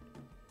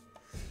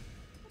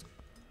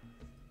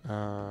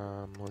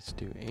 Let's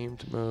do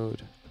aimed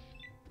mode.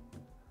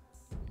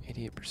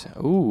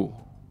 88%. Ooh.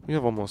 We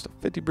have almost a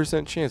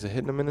 50% chance of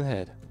hitting them in the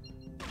head.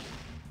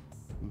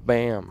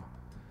 Bam.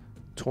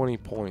 20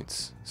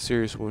 points.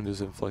 Serious wound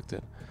is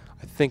inflicted.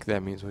 I think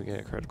that means we get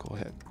a critical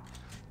hit.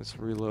 Let's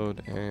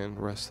reload and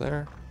rest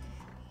there.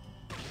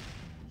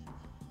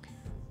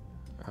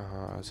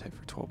 I was hit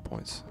for 12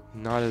 points.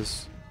 Not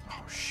as...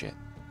 Oh, shit.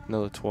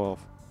 Another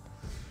 12.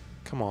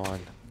 Come on.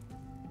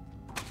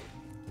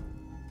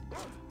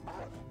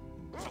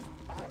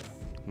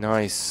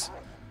 Nice.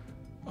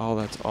 Oh,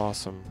 that's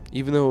awesome.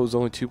 Even though it was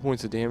only 2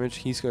 points of damage,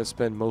 he's going to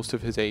spend most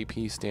of his AP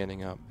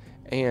standing up.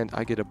 And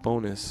I get a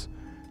bonus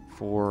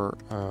for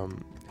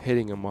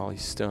hitting him while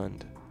he's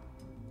stunned.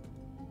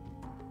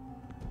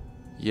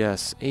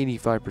 Yes,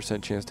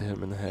 85% chance to hit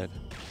him in the head.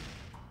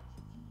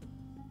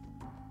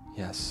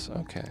 Yes,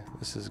 okay.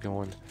 This is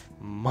going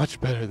much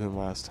better than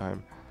last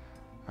time.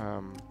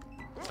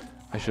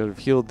 I should have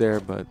healed there,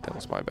 but that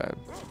was my bad.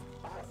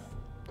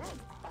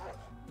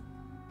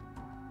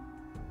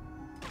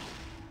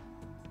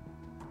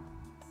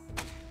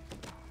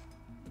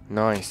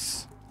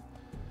 Nice.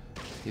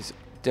 He's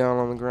down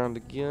on the ground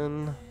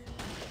again.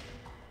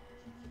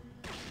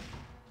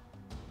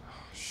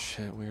 Oh,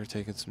 shit, we are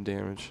taking some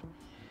damage.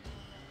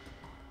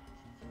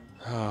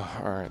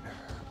 Alright.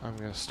 I'm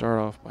going to start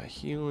off by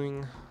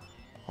healing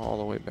all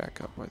the way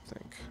back up, I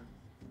think.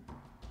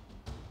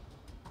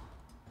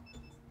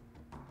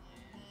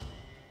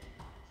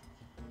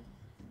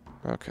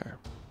 Okay.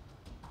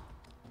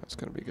 That's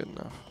going to be good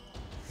enough.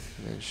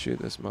 And then shoot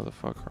this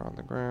motherfucker on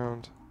the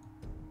ground.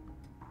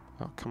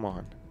 Oh, come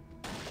on.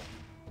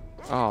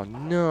 Oh,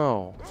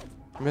 no.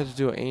 I meant to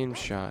do an aim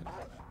shot.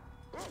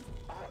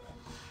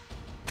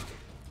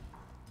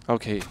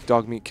 Okay,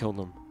 Dogmeat killed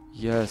him.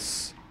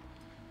 Yes.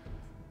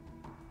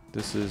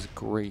 This is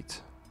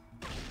great.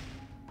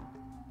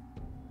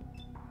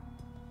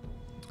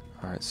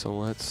 Alright, so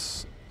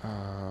let's...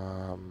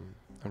 I'm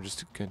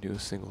just gonna do a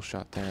single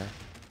shot there.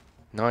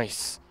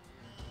 Nice!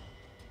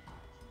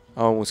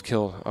 Oh, almost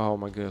killed. Oh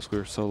my goodness, we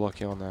were so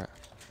lucky on that.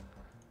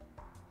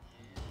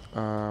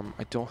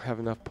 I don't have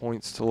enough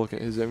points to look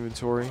at his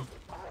inventory.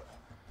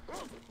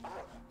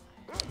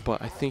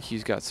 But I think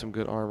he's got some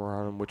good armor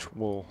on him, which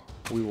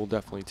we will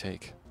definitely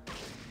take.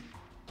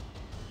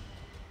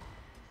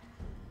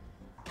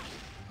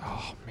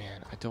 Oh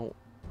man,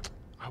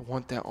 I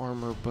want that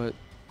armor, but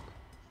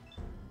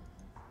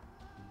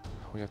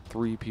we have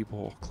 3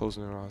 people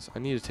closing in on us. I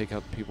need to take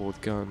out the people with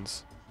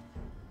guns.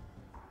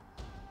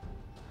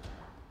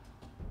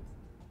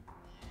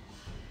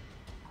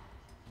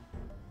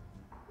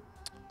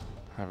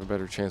 I have a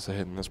better chance of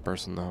hitting this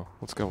person though.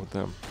 Let's go with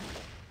them.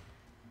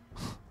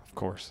 Of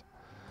course.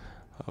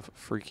 Of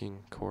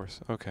freaking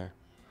course. Okay.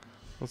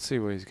 Let's see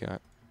what he's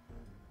got.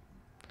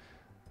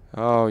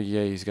 Oh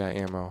yeah, he's got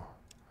ammo.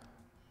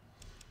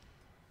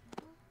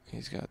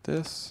 He's got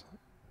this.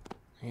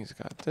 He's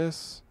got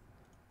this.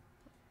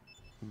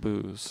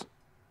 Booze.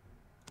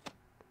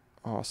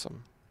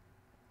 Awesome.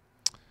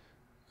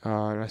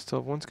 And I still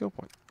have 1 skill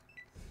point.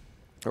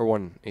 Or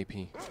 1 AP.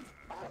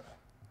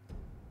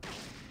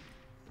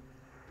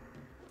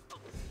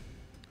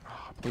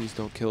 Oh, please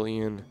don't kill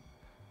Ian.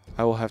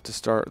 I will have to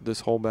start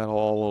this whole battle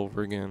all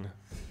over again.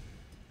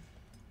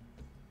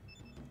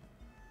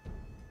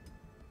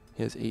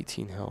 He has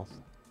 18 health.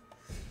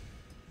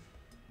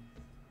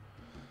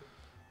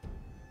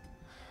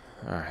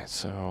 Alright,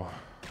 so...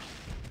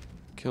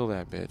 kill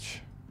that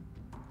bitch.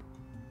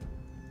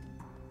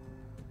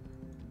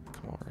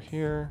 Come over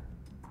here.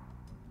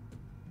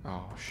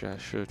 Oh shit, I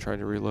should have tried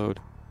to reload.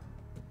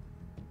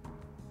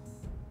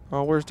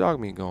 Oh, where's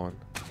Dogmeat going?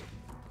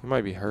 He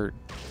might be hurt.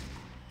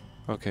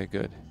 Okay,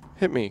 good.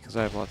 Hit me, because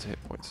I have lots of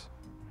hit points.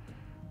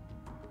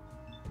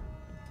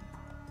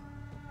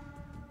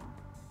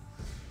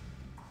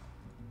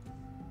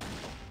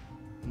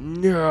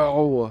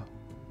 No!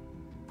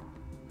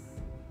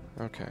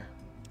 Okay.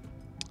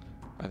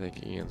 I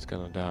think Ian's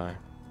gonna die.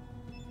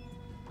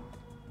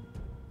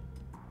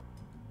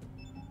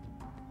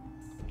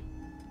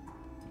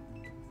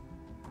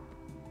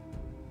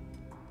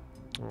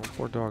 Oh,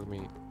 poor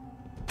Dogmeat.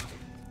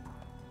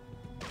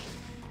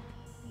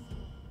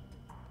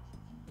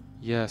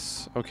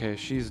 Yes, okay,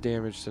 she's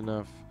damaged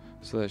enough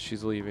so that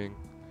she's leaving.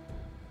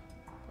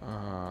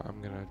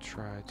 I'm gonna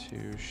try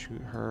to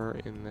shoot her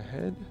in the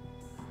head.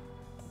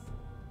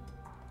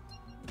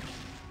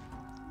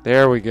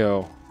 There we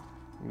go.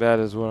 That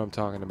is what I'm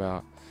talking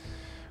about.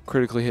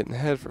 Critically hit in the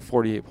head for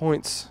 48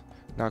 points.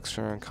 Knocks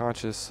her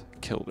unconscious.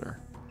 Killed her.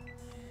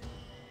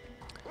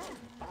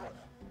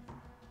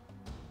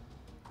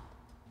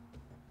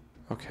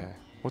 Okay,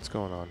 what's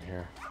going on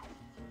here?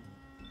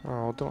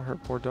 Oh, don't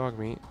hurt poor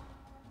Dogmeat.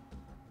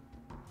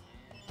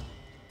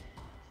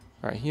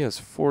 Alright, he has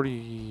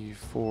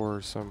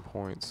 44 some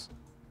points.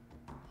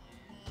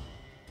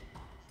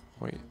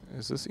 Wait,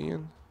 is this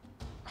Ian?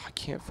 I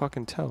can't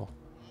fucking tell.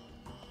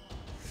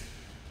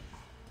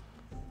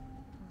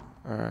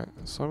 Alright,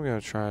 so I'm gonna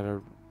try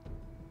to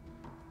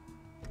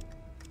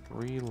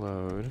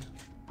reload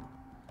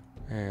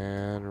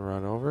and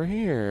run over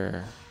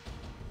here.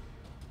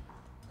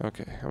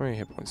 Okay, how many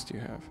hit points do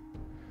you have?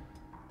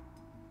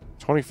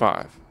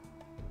 25.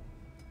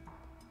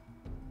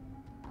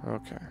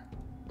 Okay.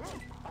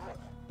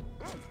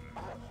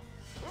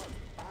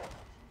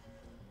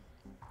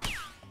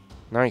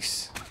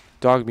 Nice.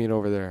 Dogmeat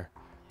over there.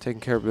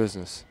 Taking care of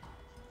business.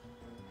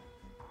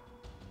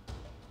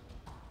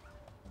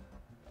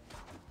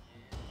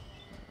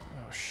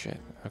 Oh shit.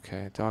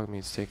 Okay,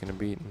 Dogmeat's taking a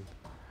beating.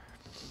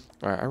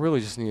 Alright, I really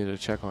just needed to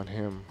check on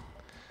him.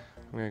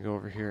 I'm gonna go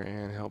over here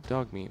and help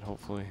Dogmeat,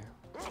 hopefully.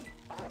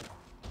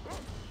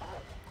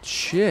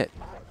 Shit!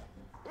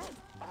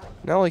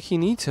 Not like he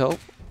needs help.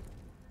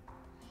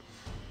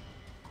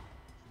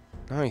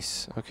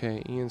 Nice.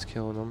 Okay, Ian's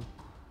killing him.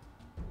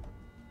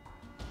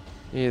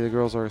 Yeah, the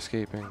girls are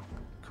escaping.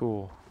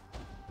 Cool.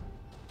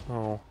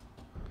 Oh.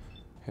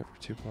 Hit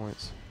for 2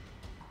 points.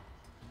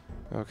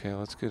 Okay,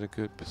 let's get a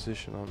good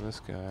position on this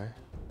guy.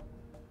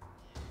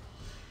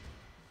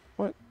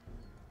 What?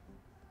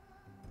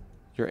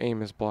 Your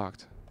aim is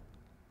blocked.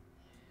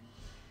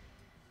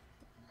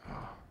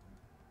 Oh.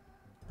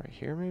 Right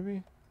here,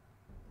 maybe?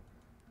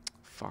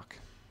 Fuck.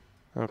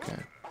 Okay.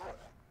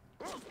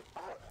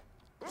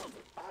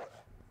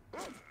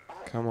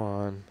 Come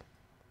on.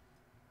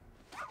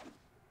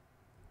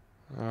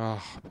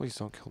 Oh, please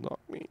don't kill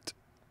Dogmeat.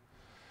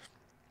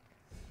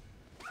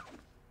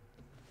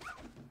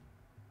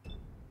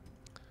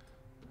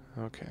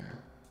 Okay.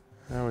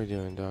 How are we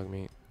doing,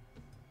 Dogmeat?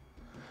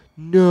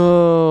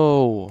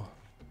 No!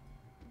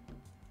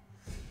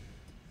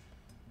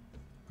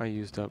 I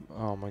used up...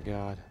 oh my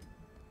god.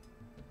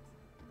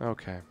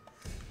 Okay.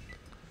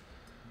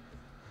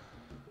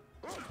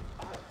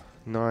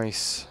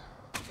 Nice.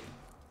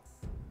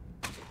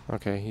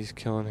 Okay, he's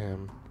killing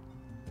him.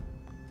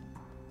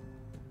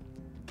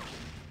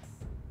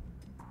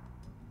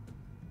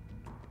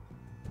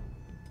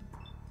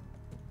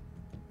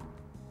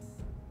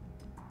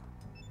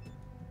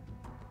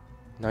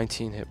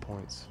 19 hit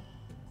points.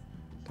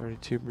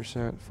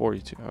 32%,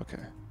 42. Okay.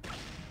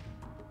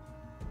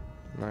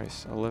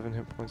 Nice. 11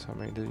 hit points. How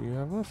many do you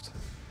have left?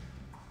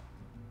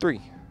 3.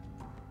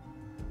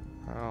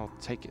 I'll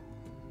take it.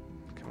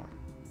 Come on.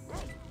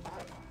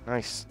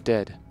 Nice.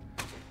 Dead.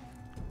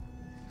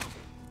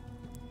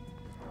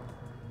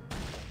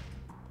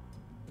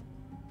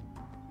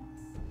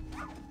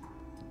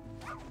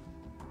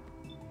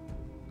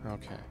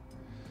 Okay.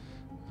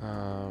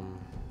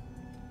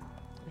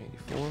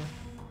 84.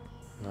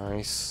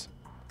 Nice.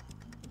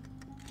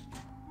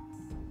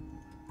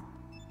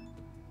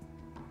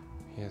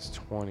 He has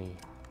 20.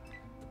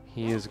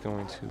 He is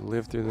going to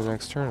live through the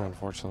next turn,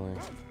 unfortunately.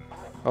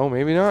 Oh,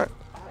 maybe not.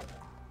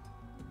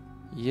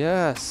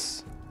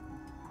 Yes.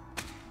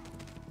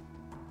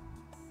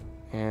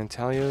 And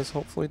Talia is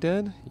hopefully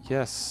dead.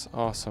 Yes.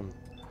 Awesome.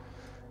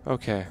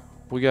 Okay.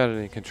 We got it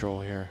in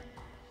control here.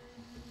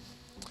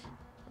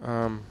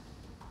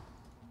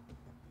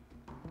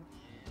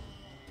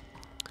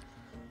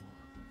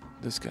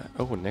 This guy.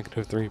 Oh, a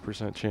negative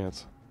 3%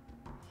 chance.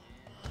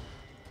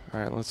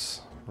 Alright, let's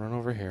run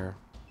over here.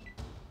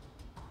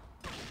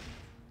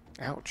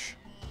 Ouch.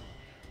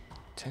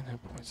 10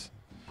 hit points.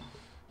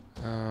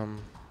 29%.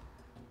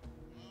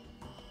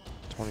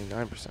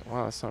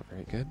 Wow, that's not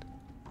very good.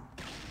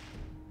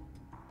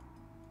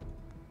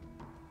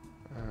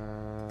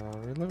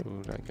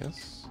 Reload, I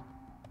guess.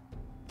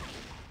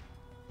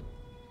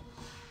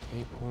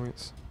 8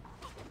 points.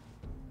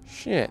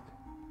 Shit.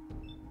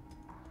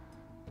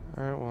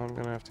 Alright, well, I'm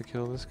gonna have to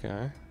kill this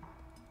guy.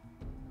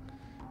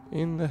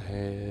 In the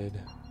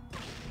head.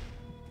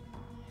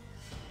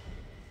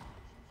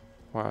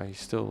 Wow, he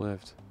still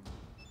lived.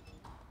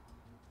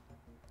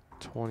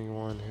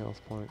 21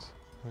 health points.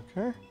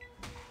 Okay.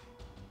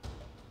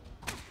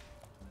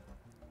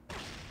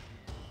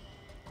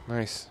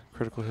 Nice.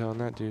 Critical hit on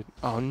that dude.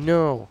 Oh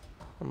no!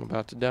 I'm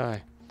about to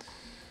die.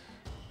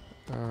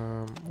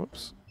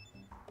 Whoops.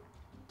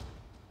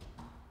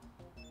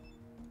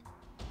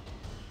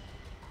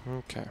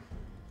 Okay.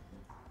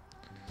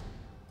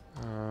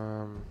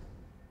 Oh,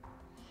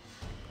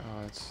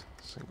 it's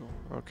single.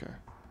 Okay.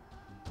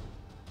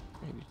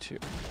 82.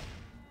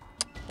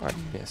 I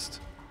missed.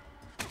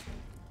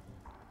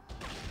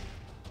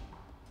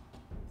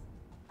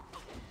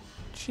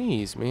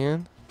 Jeez,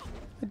 man.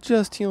 I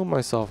just healed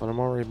myself and I'm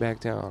already back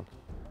down.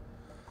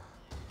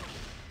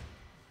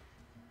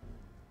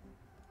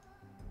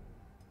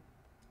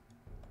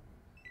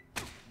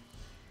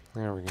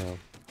 There we go.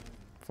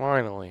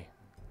 Finally.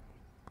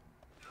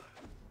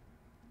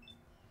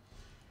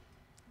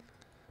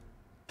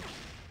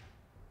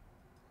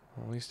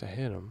 Well, at least I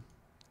hit him.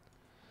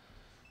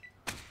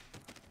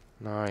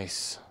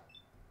 Nice.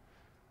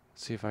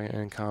 Let's see if I can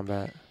end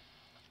combat.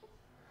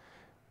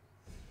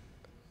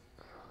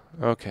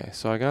 Okay,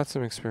 so I got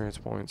some experience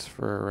points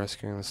for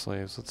rescuing the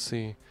slaves. Let's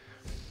see.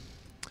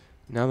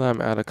 Now that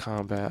I'm out of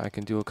combat, I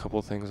can do a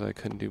couple things I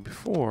couldn't do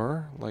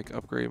before, like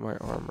upgrade my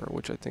armor,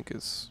 which I think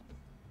is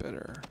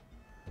better.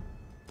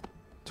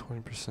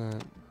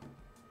 20%.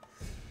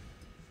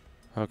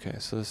 Okay,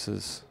 so this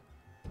is...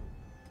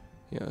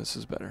 yeah, this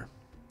is better.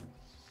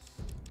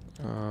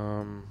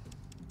 I'll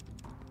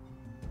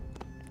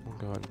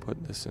go ahead and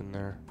put this in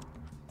there.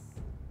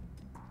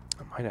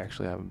 I might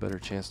actually have a better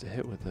chance to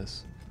hit with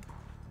this.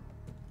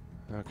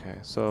 Okay,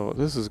 so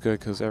this is good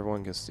because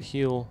everyone gets to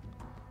heal.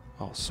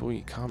 Oh,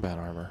 sweet, combat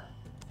armor.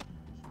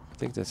 I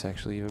think that's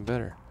actually even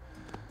better.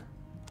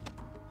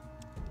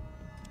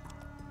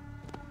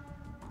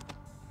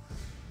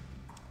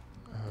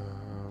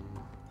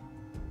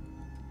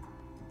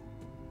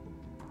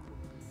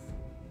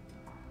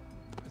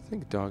 I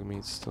think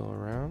Dogmeat's still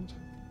around.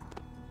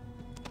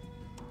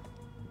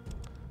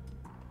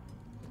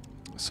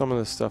 Some of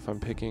the stuff I'm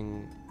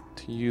picking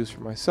to use for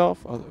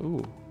myself.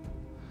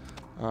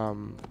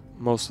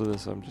 Most of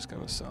this I'm just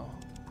gonna sell.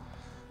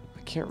 I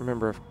can't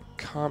remember if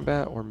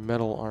combat or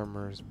metal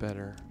armor is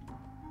better.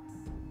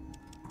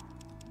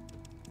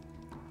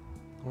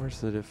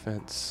 Where's the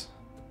defense?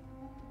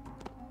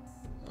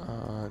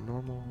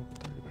 Normal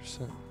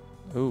 30%.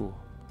 Ooh,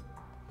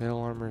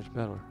 metal armor is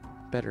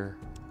better.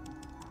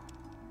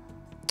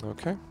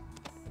 Okay.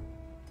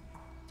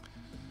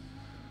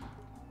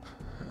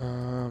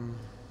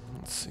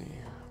 Let's see.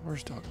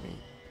 Where's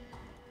Dogmeat?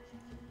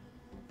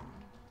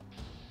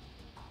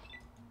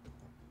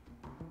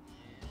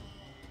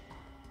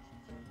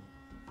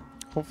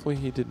 Hopefully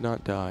he did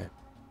not die.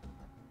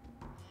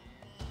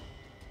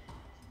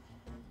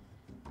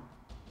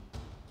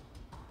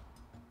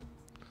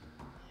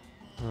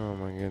 Oh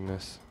my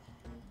goodness.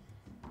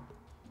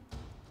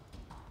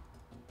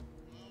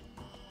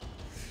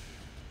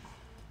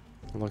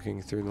 I'm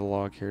looking through the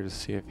log here to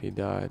see if he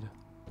died.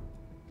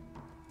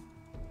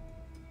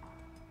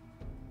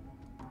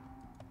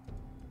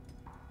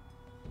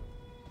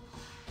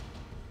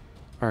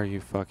 Are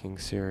you fucking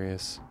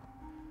serious?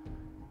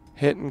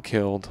 Hit and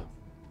killed.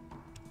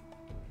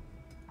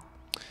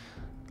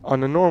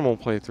 On a normal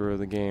playthrough of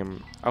the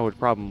game, I would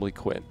probably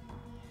quit.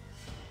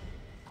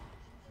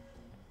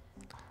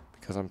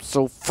 Because I'm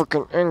so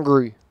freaking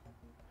angry.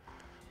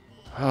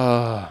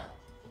 Because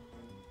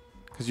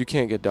you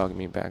can't get dog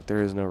meat back.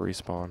 There is no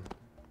respawn.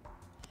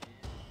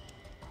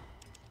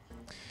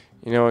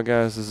 You know what,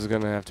 guys? This is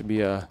going to have to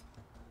be a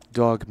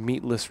dog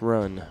meatless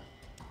run.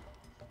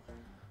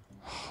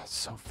 Oh, it's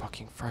so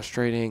fucking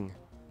frustrating.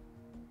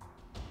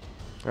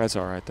 That's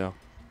alright, though.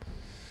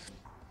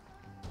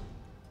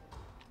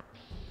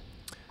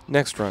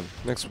 Next run,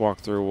 next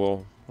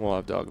walkthrough, we'll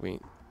have dog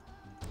meat.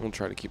 We'll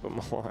try to keep them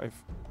alive.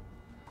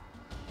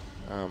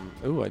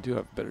 Ooh, I do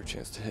have a better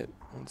chance to hit.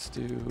 Let's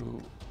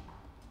do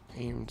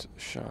aimed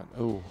shot.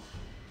 Oh,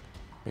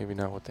 maybe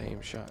not with the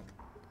aim shot.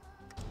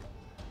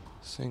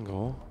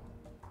 Single.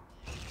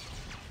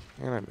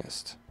 And I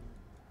missed.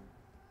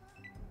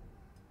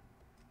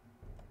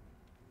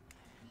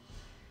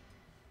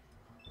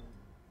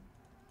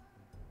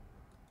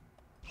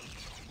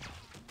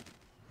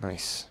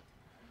 Nice.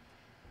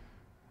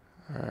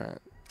 Alright.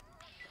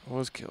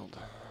 Was killed.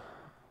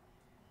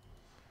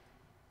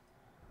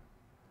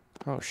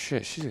 Oh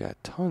shit, she's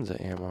got tons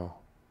of ammo.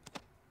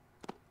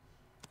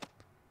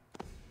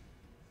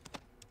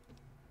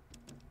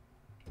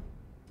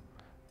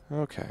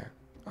 Okay.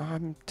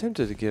 I'm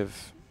tempted to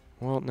give...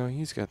 Well, no,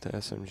 he's got the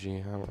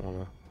SMG. I don't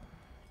want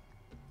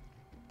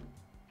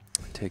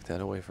to take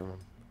that away from him.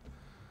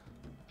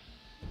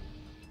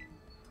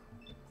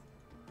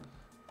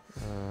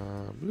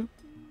 Bloop.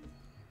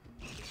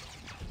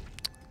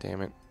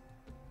 Damn it.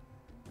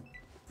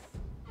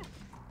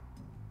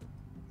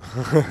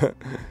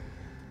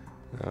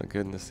 Oh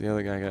goodness, the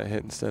other guy got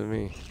hit instead of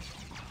me.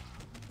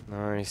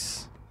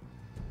 Nice.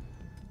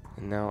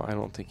 And now I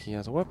don't think he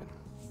has a weapon.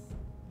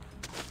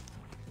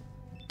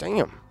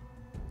 Damn!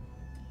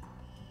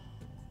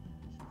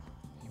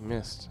 He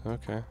missed,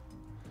 okay.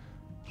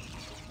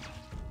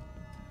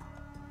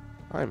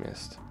 I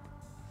missed.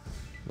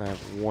 And I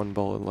have one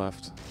bullet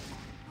left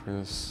for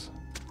this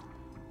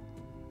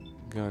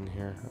gun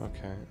here.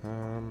 Okay,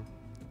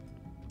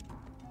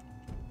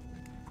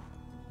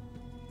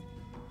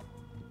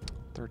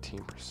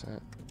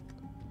 13%.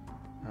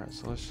 Alright,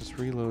 so let's just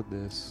reload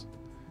this.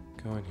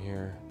 Go in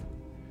here.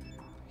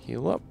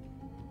 Heal up.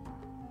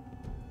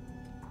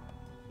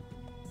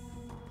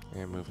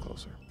 And move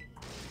closer.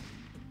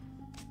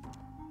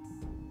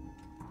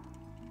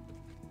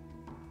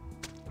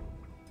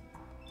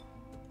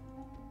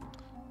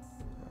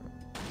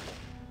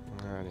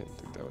 I didn't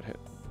think that would hit.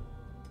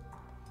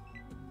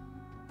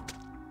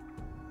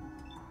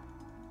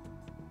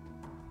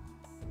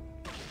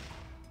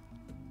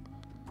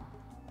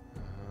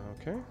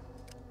 Okay.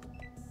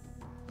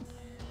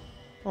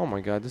 Oh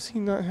my god, does he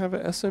not have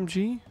an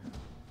SMG?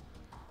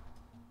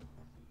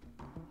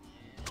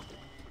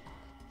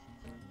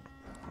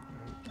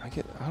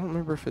 I don't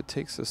remember if it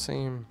takes the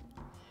same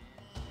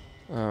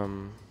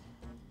ammo.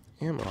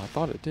 I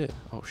thought it did.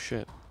 Oh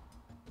shit.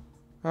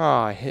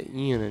 Ah, I hit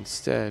Ian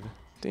instead.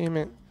 Damn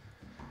it.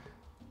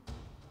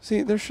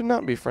 See, there should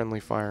not be friendly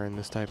fire in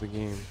this type of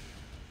game.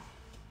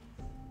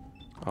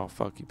 Oh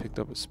fuck, he picked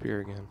up a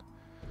spear again.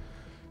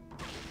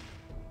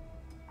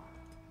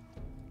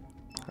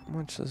 How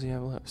much does he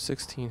have left?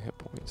 16 hit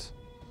points.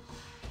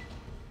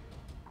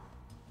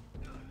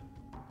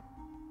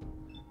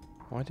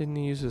 Why didn't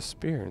he use his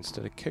spear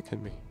instead of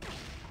kicking me?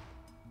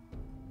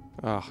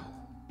 Ah,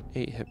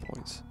 8 hit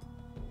points.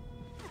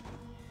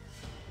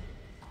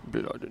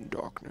 Blood and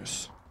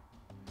darkness.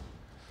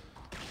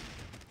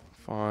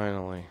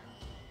 Finally.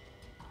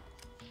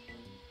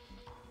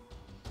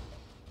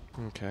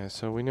 Okay,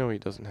 so we know he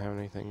doesn't have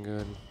anything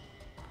good.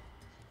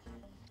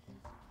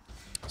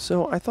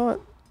 So I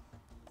thought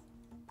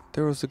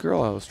there was the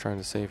girl I was trying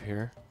to save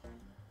here.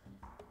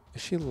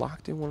 Is she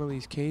locked in one of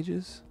these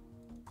cages?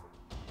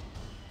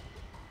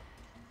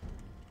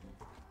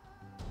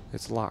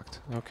 It's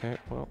locked. Okay,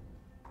 well.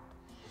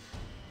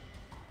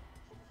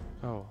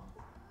 Oh.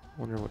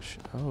 Wonder what she...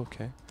 Oh,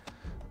 okay.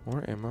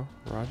 More ammo.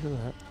 Roger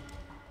that.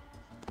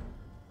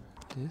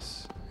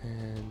 This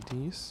and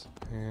these.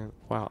 And...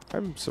 Wow,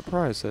 I'm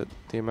surprised at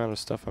the amount of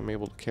stuff I'm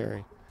able to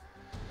carry.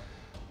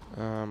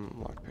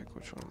 Lockpick.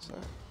 Which one is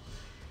that?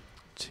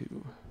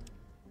 2.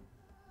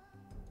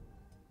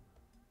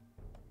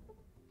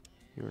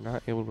 You were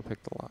not able to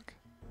pick the lock.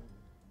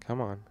 Come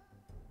on.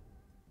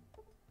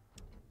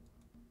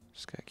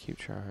 Just gotta keep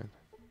trying.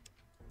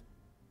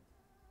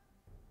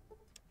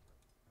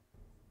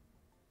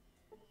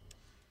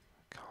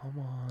 Come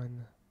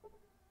on.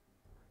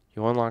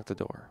 You unlock the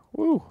door.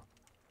 Woo!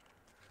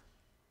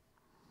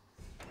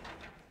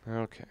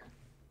 Okay.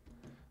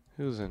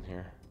 Who's in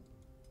here?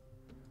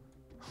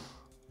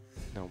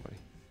 Nobody.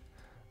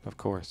 Of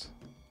course.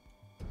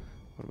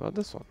 What about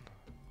this one?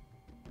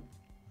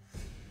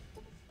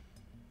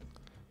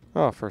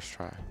 Oh, first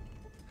try.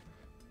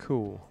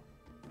 Cool.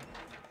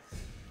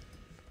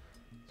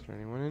 Is there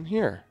anyone in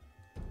here?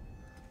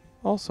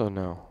 Also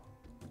no.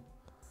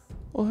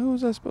 Well, who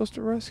was I supposed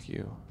to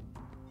rescue?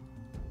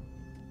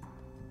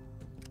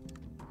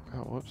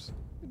 Oh, whoops.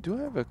 Do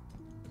I have a...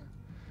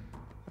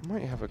 I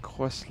might have a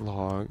quest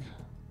log.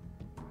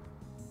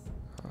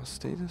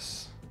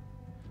 Status?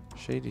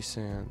 Shady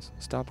Sands.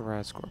 Stop the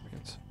rad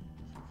scorpions.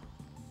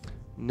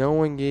 No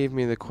one gave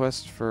me the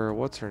quest for,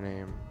 what's her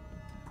name?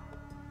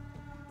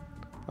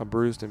 A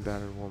bruised and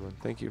battered woman.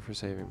 Thank you for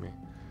saving me.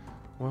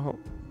 Well,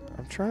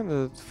 I'm trying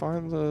to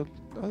find the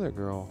other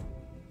girl.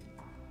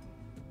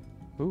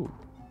 Ooh.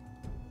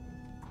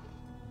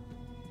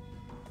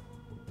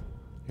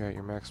 You're at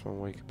your maximum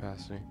weight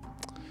capacity.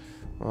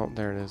 Well,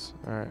 there it is.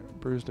 Alright,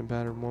 bruised and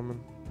battered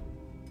woman.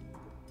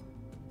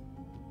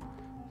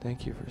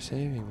 Thank you for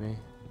saving me.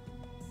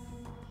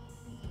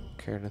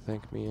 Care to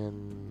thank me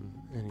in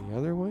any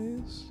other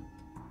ways?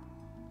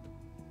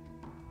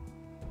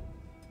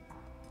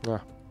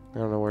 Ah, I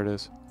don't know where it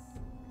is.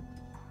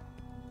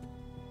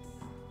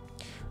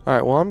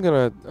 Alright, well, I'm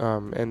gonna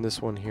end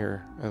this one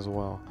here as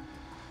well.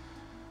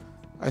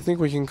 I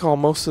think we can call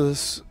most of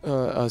this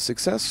a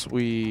success.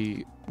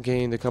 We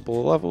gained a couple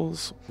of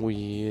levels.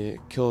 We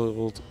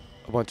killed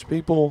a bunch of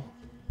people.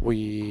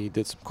 We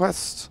did some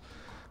quests.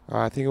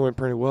 I think it went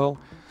pretty well.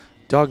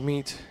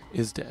 Dogmeat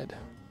is dead.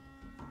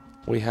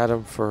 We had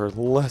him for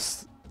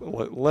less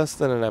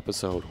than an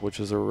episode, which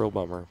is a real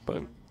bummer.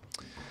 But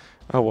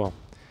oh well.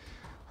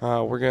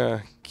 We're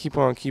gonna keep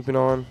on keeping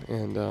on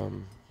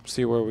and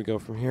see where we go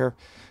from here.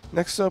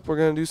 Next up, we're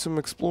gonna do some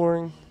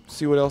exploring,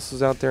 see what else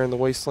is out there in the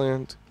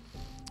wasteland.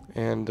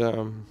 And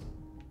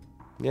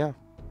yeah,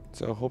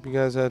 so hope you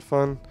guys had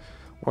fun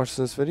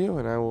watching this video,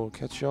 and I will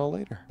catch y'all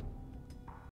later.